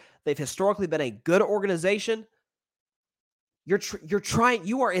there. They've historically been a good organization.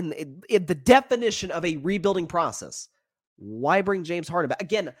 You are in the definition of a rebuilding process. Why bring James Harden back?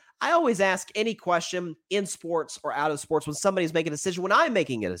 Again, I always ask any question in sports or out of sports when somebody's making a decision, when I'm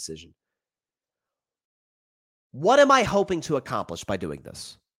making a decision. What am I hoping to accomplish by doing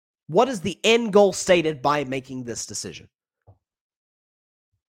this? What is the end goal stated by making this decision?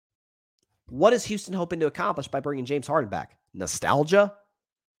 What is Houston hoping to accomplish by bringing James Harden back? Nostalgia?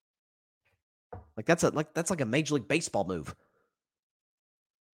 That's like a Major League Baseball move.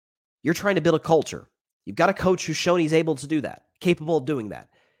 You're trying to build a culture. You've got a coach who's shown he's able to do that, capable of doing that.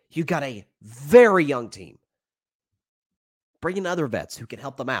 You've got a very young team. Bring in other vets who can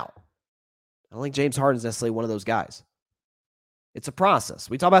help them out. I don't think James Harden's necessarily one of those guys. It's a process.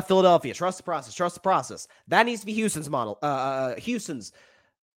 We talk about Philadelphia. Trust the process. Trust the process. That needs to be Houston's model. Houston's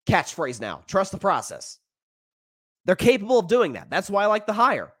catchphrase now. Trust the process. They're capable of doing that. That's why I like the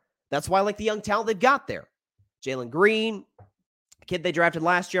hire. That's why I like the young talent they've got there. Jalen Green, the kid they drafted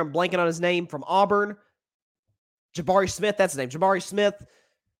last year. I'm blanking on his name, from Auburn. Jabari Smith, that's his name. Jabari Smith.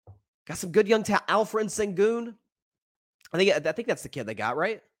 Got some good young talent. Alfred Sengun. I think that's the kid they got,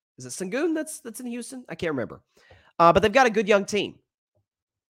 right? Is it Sengun that's in Houston? I can't remember. But they've got a good young team.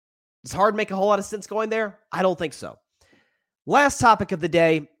 Does Harden make a whole lot of sense going there? I don't think so. Last topic of the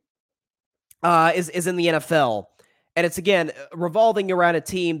day is in the NFL. And it's, again, revolving around a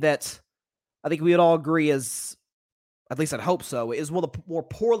team that I think we would all agree is, at least I'd hope so, is one of the more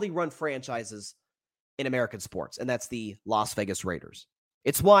poorly run franchises in American sports, and that's the Las Vegas Raiders.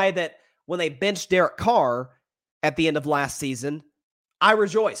 It's why that when they benched Derek Carr at the end of last season, I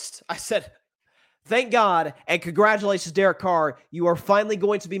rejoiced. I said, thank God, and congratulations, Derek Carr. You are finally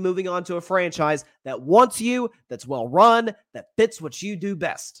going to be moving on to a franchise that wants you, that's well run, that fits what you do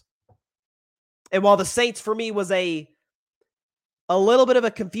best. And while the Saints, for me, was a little bit of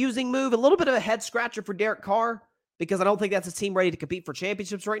a confusing move, a little bit of a head scratcher for Derek Carr, because I don't think that's a team ready to compete for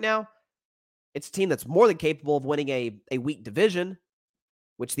championships right now. It's a team that's more than capable of winning a weak division,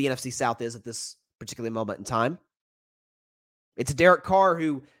 which the NFC South is at this particular moment in time. It's Derek Carr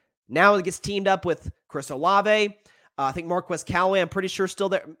who now gets teamed up with Chris Olave. I think Marquez Callaway, I'm pretty sure, still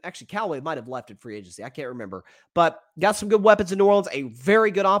there. Actually, Callaway might have left in free agency. I can't remember. But got some good weapons in New Orleans, a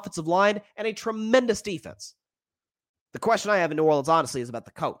very good offensive line, and a tremendous defense. The question I have in New Orleans, honestly, is about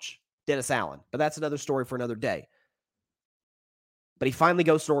the coach, Dennis Allen. But that's another story for another day. But he finally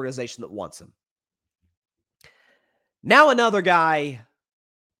goes to an organization that wants him. Now another guy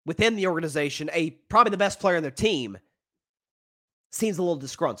within the organization, probably the best player on their team, seems a little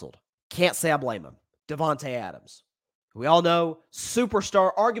disgruntled. Can't say I blame him. Davante Adams. We all know,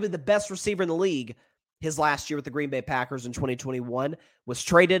 superstar, arguably the best receiver in the league, his last year with the Green Bay Packers in 2021, was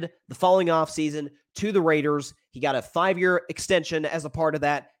traded the following offseason to the Raiders. He got a 5-year extension as a part of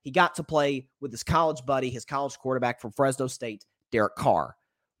that. He got to play with his college buddy, his college quarterback from Fresno State, Derek Carr.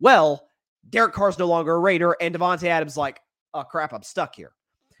 Well, Derek Carr's no longer a Raider, and Davante Adams like, oh crap, I'm stuck here.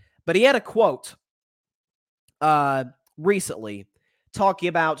 But he had a quote recently talking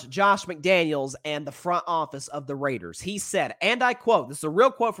about Josh McDaniels and the front office of the Raiders. He said, and I quote, this is a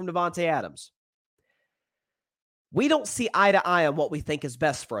real quote from Davante Adams, "We don't see eye to eye on what we think is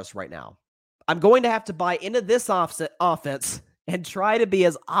best for us right now. I'm going to have to buy into this offense and try to be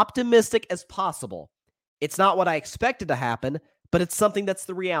as optimistic as possible. It's not what I expected to happen, but it's something that's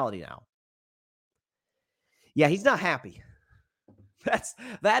the reality now." Yeah, he's not happy.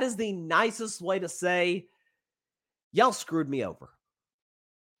 That is the nicest way to say, y'all screwed me over.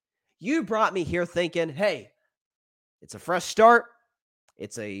 You brought me here thinking, hey, it's a fresh start.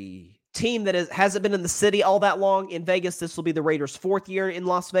 It's a team that hasn't been in the city all that long in Vegas. This will be the Raiders' 4th year in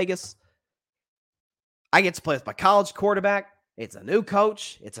Las Vegas. I get to play with my college quarterback. It's a new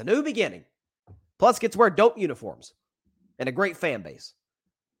coach. It's a new beginning. Plus, get to wear dope uniforms and a great fan base.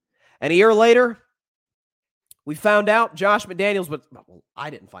 And a year later, we found out Josh McDaniels, well,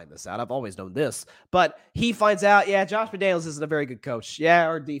 I didn't find this out. I've always known this. But he finds out, yeah, Josh McDaniels isn't a very good coach. Yeah,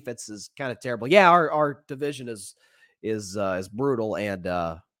 our defense is kind of terrible. Yeah, our division is brutal. And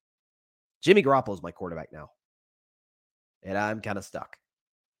Jimmy Garoppolo is my quarterback now. And I'm kind of stuck.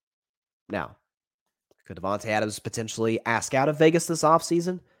 Now, could Davante Adams potentially ask out of Vegas this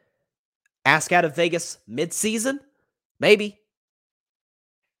offseason? Ask out of Vegas midseason? Maybe.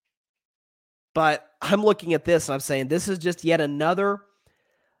 But I'm looking at this and I'm saying this is just yet another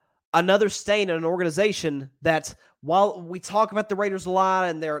stain in an organization that, while we talk about the Raiders a lot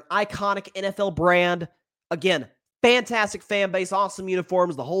and they're an iconic NFL brand, again, fantastic fan base, awesome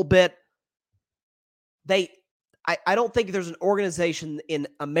uniforms, the whole bit. I don't think there's an organization in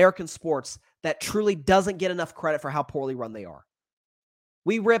American sports that truly doesn't get enough credit for how poorly run they are.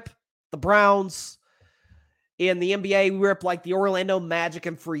 We rip the Browns In the NBA, we were up like the Orlando Magic,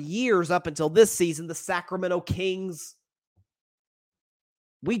 and for years up until this season, the Sacramento Kings.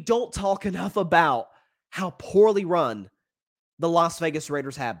 We don't talk enough about how poorly run the Las Vegas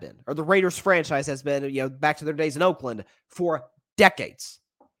Raiders have been, or the Raiders franchise has been, back to their days in Oakland for decades.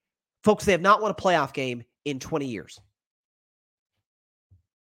 Folks, they have not won a playoff game in 20 years.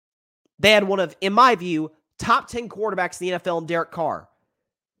 They had one of, in my view, top 10 quarterbacks in the NFL in Derek Carr.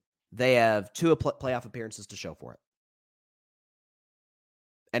 They have 2 playoff appearances to show for it.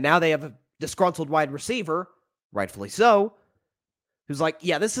 And now they have a disgruntled wide receiver, rightfully so, who's like,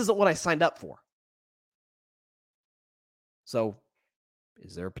 yeah, this isn't what I signed up for. So,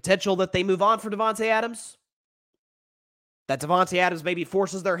 is there a potential that they move on for Davante Adams? That Davante Adams maybe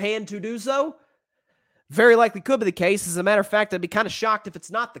forces their hand to do so? Very likely could be the case. As a matter of fact, I'd be kind of shocked if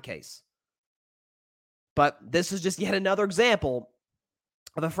it's not the case. But this is just yet another example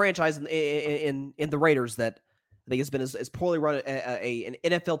of a franchise in the Raiders that I think has been as poorly run an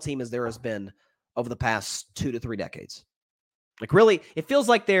NFL team as there has been over the past 2 to 3 decades. Like, really, it feels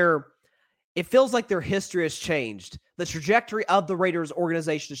like their history has changed. The trajectory of the Raiders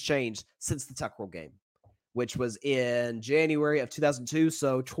organization has changed since the Tuck Rule game, which was in January of 2002,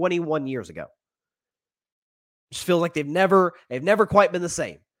 so 21 years ago. Just feels like they've never quite been the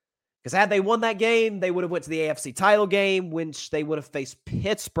same. Because had they won that game, they would have went to the AFC title game, which they would have faced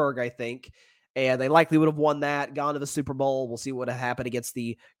Pittsburgh, I think, and they likely would have won that, gone to the Super Bowl. We'll see what would have happened against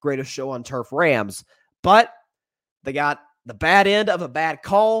the greatest show on turf Rams. But they got the bad end of a bad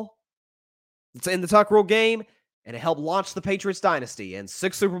call. It's in the Tuck Rule game, and it helped launch the Patriots dynasty. And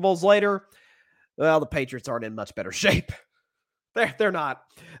 6 Super Bowls later, well, the Patriots aren't in much better shape. They're not.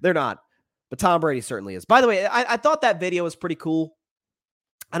 But Tom Brady certainly is. By the way, I thought that video was pretty cool.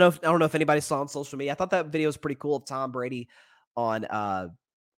 I don't know if anybody saw on social media. I thought that video was pretty cool of Tom Brady on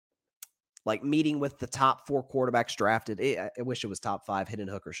meeting with the top 4 quarterbacks drafted. I wish it was top 5. Hendon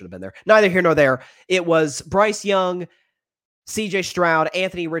Hooker should have been there. Neither here nor there. It was Bryce Young, CJ Stroud,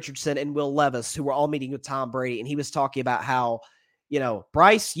 Anthony Richardson, and Will Levis, who were all meeting with Tom Brady. And he was talking about how,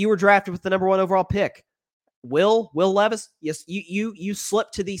 Bryce, you were drafted with the number 1 overall pick. Will Levis, yes, you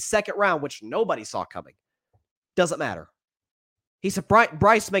slipped to the 2nd round, which nobody saw coming. Doesn't matter. He said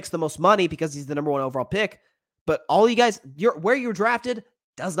Bryce makes the most money because he's the number 1 overall pick, but all you guys, where you're drafted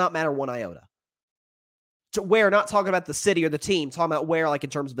does not matter one iota. To where, not talking about the city or the team, talking about where, like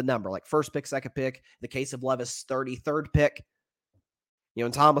in terms of the number, like 1st pick, 2nd pick. In the case of Levis, 33rd pick.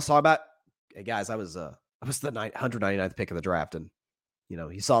 And Tom was talking about, hey guys, I was the 199th pick of the draft, and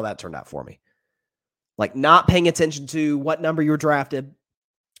he saw that turned out for me. Like, not paying attention to what number you were drafted,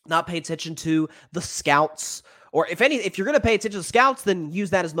 not paying attention to the scouts. Or if you're going to pay attention to scouts, then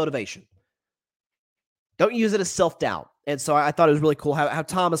use that as motivation. Don't use it as self-doubt. And so I thought it was really cool how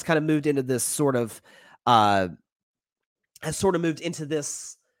Tom has kind of moved into this moved into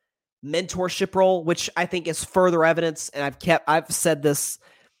this mentorship role, which I think is further evidence. And I've said this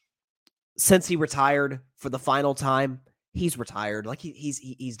since he retired for the final time. He's retired. Like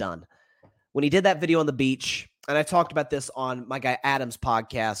he's done. When he did that video on the beach, and I talked about this on my guy Adam's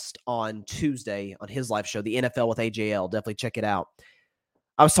podcast on Tuesday on his live show, the NFL with AJL. Definitely check it out.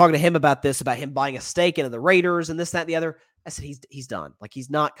 I was talking to him about this, about him buying a stake into the Raiders and this, that, and the other. I said, he's done. Like, he's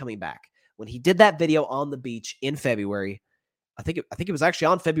not coming back. When he did that video on the beach in February, I think it was actually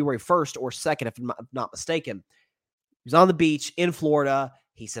on February 1st or 2nd, if I'm not mistaken. He was on the beach in Florida.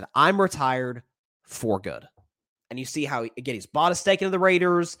 He said, I'm retired for good. And you see how, he's bought a stake into the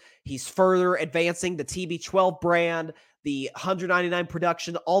Raiders. He's further advancing the TB12 brand, the 199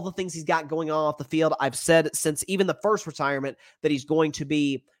 production, all the things he's got going on off the field. I've said since even the first retirement that he's going to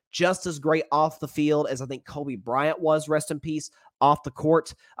be just as great off the field as I think Kobe Bryant was, rest in peace, off the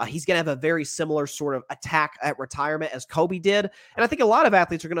court. He's going to have a very similar sort of attack at retirement as Kobe did. And I think a lot of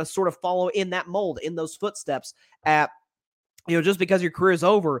athletes are going to sort of follow in that mold, in those footsteps at, just because your career is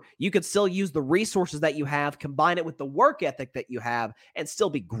over, you could still use the resources that you have, combine it with the work ethic that you have, and still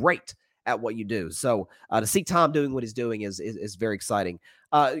be great at what you do. So to see Tom doing what he's doing is very exciting.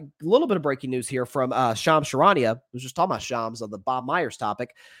 A little bit of breaking news here from Shams Charania. I was just talking about Shams on the Bob Myers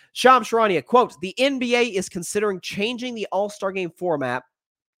topic. Shams Charania, quote, the NBA is considering changing the All-Star Game format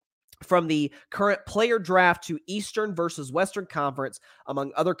from the current player draft to Eastern versus Western Conference,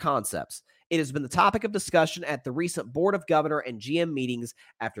 among other concepts. It has been the topic of discussion at the recent Board of Governor and GM meetings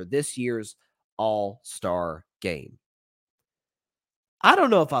after this year's All-Star Game. I don't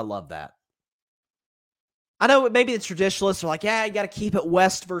know if I love that. I know maybe the traditionalists are like, yeah, you got to keep it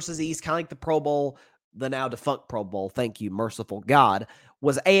West versus East, kind of like the Pro Bowl, the now defunct Pro Bowl, thank you, merciful God,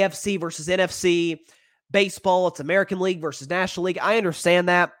 was AFC versus NFC. Baseball, it's American League versus National League. I understand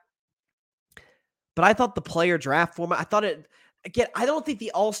that. But But I thought the player draft format, I don't think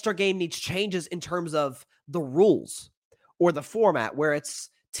the All-Star game needs changes in terms of the rules or the format where it's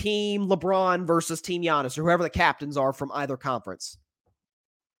Team LeBron versus Team Giannis or whoever the captains are from either conference.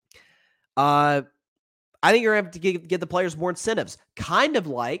 I think you're going to have to give the players more incentives, kind of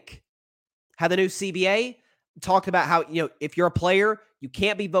like how the new CBA talked about how, if you're a player, you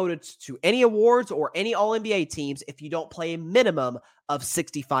can't be voted to any awards or any All-NBA teams if you don't play a minimum of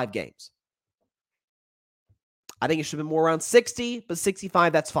 65 games. I think it should have been more around 60, but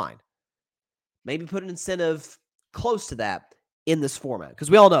 65, that's fine. Maybe put an incentive close to that in this format.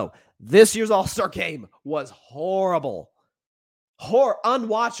 Because we all know this year's All-Star game was horrible.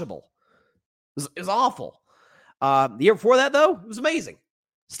 Unwatchable. It was awful. The year before that, though, it was amazing.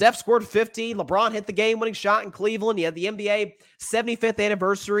 Steph scored 50. LeBron hit the game-winning shot in Cleveland. You had the NBA 75th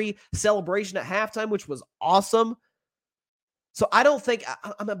anniversary celebration at halftime, which was awesome. So I don't think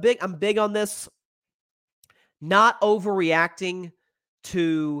I'm big on this. Not overreacting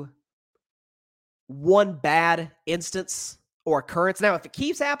to one bad instance or occurrence. Now, if it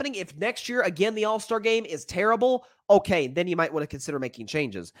keeps happening, if next year, again, the All-Star game is terrible, okay, then you might want to consider making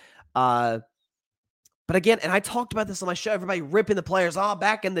changes. But again, and I talked about this on my show, everybody ripping the players,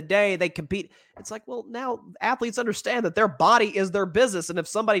 back in the day, they compete. It's like, well, now athletes understand that their body is their business. And if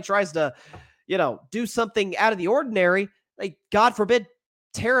somebody tries to, do something out of the ordinary, like, God forbid,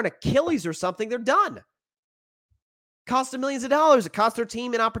 tear an Achilles or something, they're done. Cost them millions of dollars. It cost their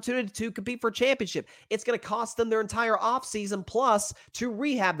team an opportunity to compete for a championship. It's going to cost them their entire offseason plus to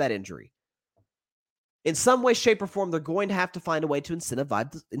rehab that injury. In some way, shape, or form, they're going to have to find a way to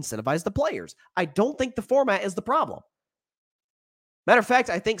incentivize the players. I don't think the format is the problem. Matter of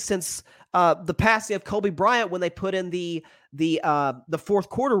fact, I think since the passing of Kobe Bryant, when they put in the fourth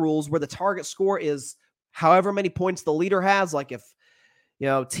quarter rules where the target score is however many points the leader has, like if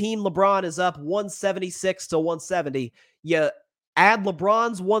Team LeBron is up 176 to 170. You add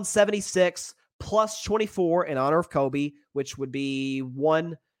LeBron's 176 plus 24 in honor of Kobe, which would be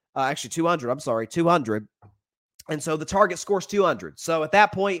 200. I'm sorry, 200. And so the target scores 200. So at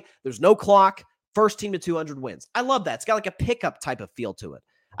that point, there's no clock. First team to 200 wins. I love that. It's got like a pickup type of feel to it.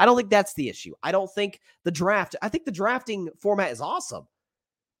 I don't think that's the issue. I think the drafting format is awesome.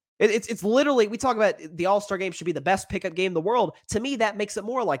 It's literally, we talk about the All-Star game should be the best pickup game in the world. To me, that makes it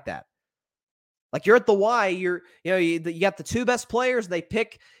more like that. Like you're at the Y, you got the two best players. They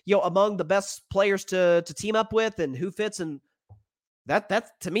pick, among the best players to team up with and who fits. And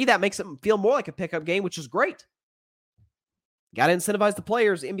that to me, that makes it feel more like a pickup game, which is great. Got to incentivize the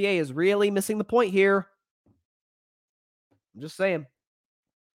players. The NBA is really missing the point here. I'm just saying.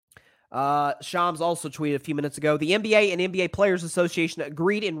 Shams also tweeted a few minutes ago, the NBA and NBA Players Association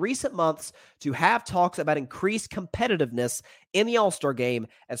agreed in recent months to have talks about increased competitiveness in the All-Star game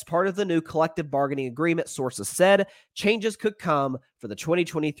as part of the new collective bargaining agreement, sources said. Changes could come for the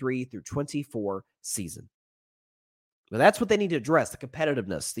 2023 through 24 season. Well, that's what they need to address, the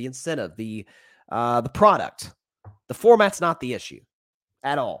competitiveness, the incentive, the product. The format's not the issue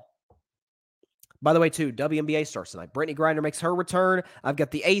at all. By the way, too, WNBA starts tonight. Brittany Griner makes her return. I've got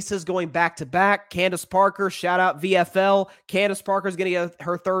the Aces going back-to-back. Candace Parker, shout out VFL. Candace Parker's going to get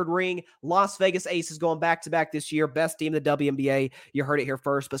her third ring. Las Vegas Aces going back-to-back this year. Best team in the WNBA. You heard it here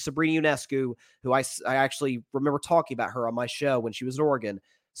first. But Sabrina Ionescu, who I actually remember talking about her on my show when she was at Oregon.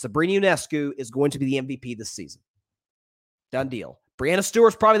 Sabrina Ionescu is going to be the MVP this season. Done deal. Breanna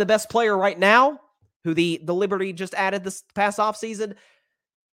Stewart's probably the best player right now, who the Liberty just added this past offseason.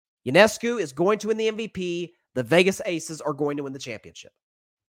 Ionescu is going to win the MVP. The Vegas Aces are going to win the championship.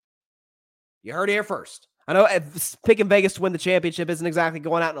 You heard it here first. I know picking Vegas to win the championship isn't exactly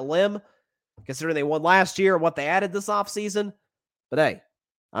going out on a limb, considering they won last year and what they added this offseason. But hey,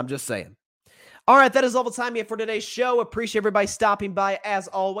 I'm just saying. All right, that is all the time we have for today's show. Appreciate everybody stopping by. As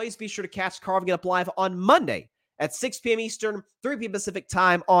always, be sure to catch Carving It Up Live on Monday at 6 p.m. Eastern, 3 p.m. Pacific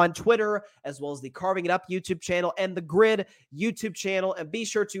time on Twitter, as well as the Carving It Up YouTube channel and the Grid YouTube channel. And be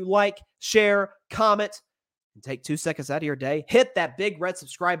sure to like, share, comment, and take 2 seconds out of your day. Hit that big red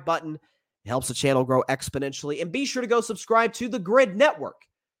subscribe button. It helps the channel grow exponentially. And be sure to go subscribe to the Grid Network.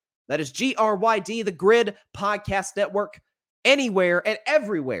 That is GRYD, the Grid Podcast Network. Anywhere and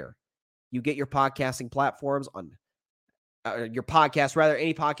everywhere you get your podcasting platforms on any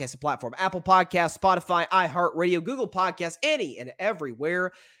podcasting platform, Apple Podcasts, Spotify, iHeartRadio, Google Podcasts, any and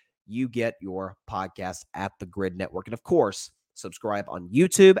everywhere you get your podcasts at the Grid Network. And of course, subscribe on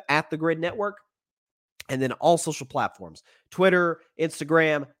YouTube at the Grid Network, and then all social platforms, Twitter,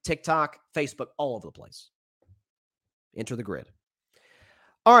 Instagram, TikTok, Facebook, all over the place. Enter the Grid.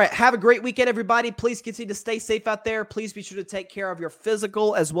 All right, have a great weekend, everybody. Please continue to stay safe out there. Please be sure to take care of your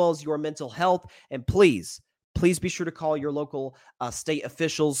physical as well as your mental health. And please be sure to call your local state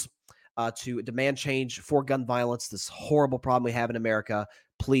officials to demand change for gun violence, this horrible problem we have in America.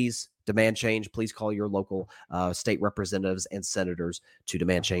 Please demand change. Please call your local state representatives and senators to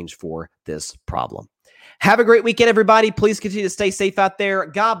demand change for this problem. Have a great weekend, everybody. Please continue to stay safe out there.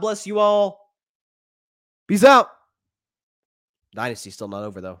 God bless you all. Peace out. Dynasty's still not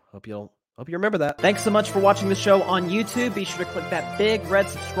over, though. Hope you remember that. Thanks so much for watching the show on YouTube. Be sure to click that big red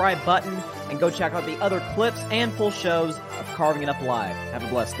subscribe button and go check out the other clips and full shows of Carving It Up Live. Have a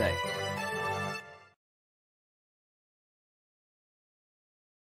blessed day.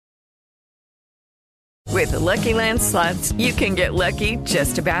 With the Lucky Land Slots, you can get lucky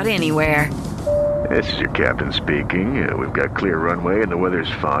just about anywhere. This is your captain speaking. We've got clear runway and the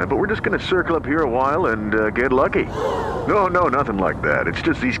weather's fine, but we're just going to circle up here a while and get lucky. No, nothing like that. It's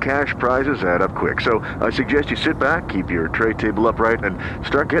just these cash prizes add up quick. So I suggest you sit back, keep your tray table upright, and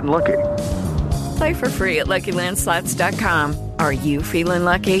start getting lucky. Play for free at LuckyLandSlots.com. Are you feeling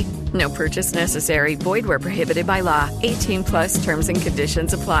lucky? No purchase necessary. Void where prohibited by law. 18+ terms and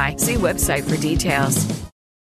conditions apply. See website for details.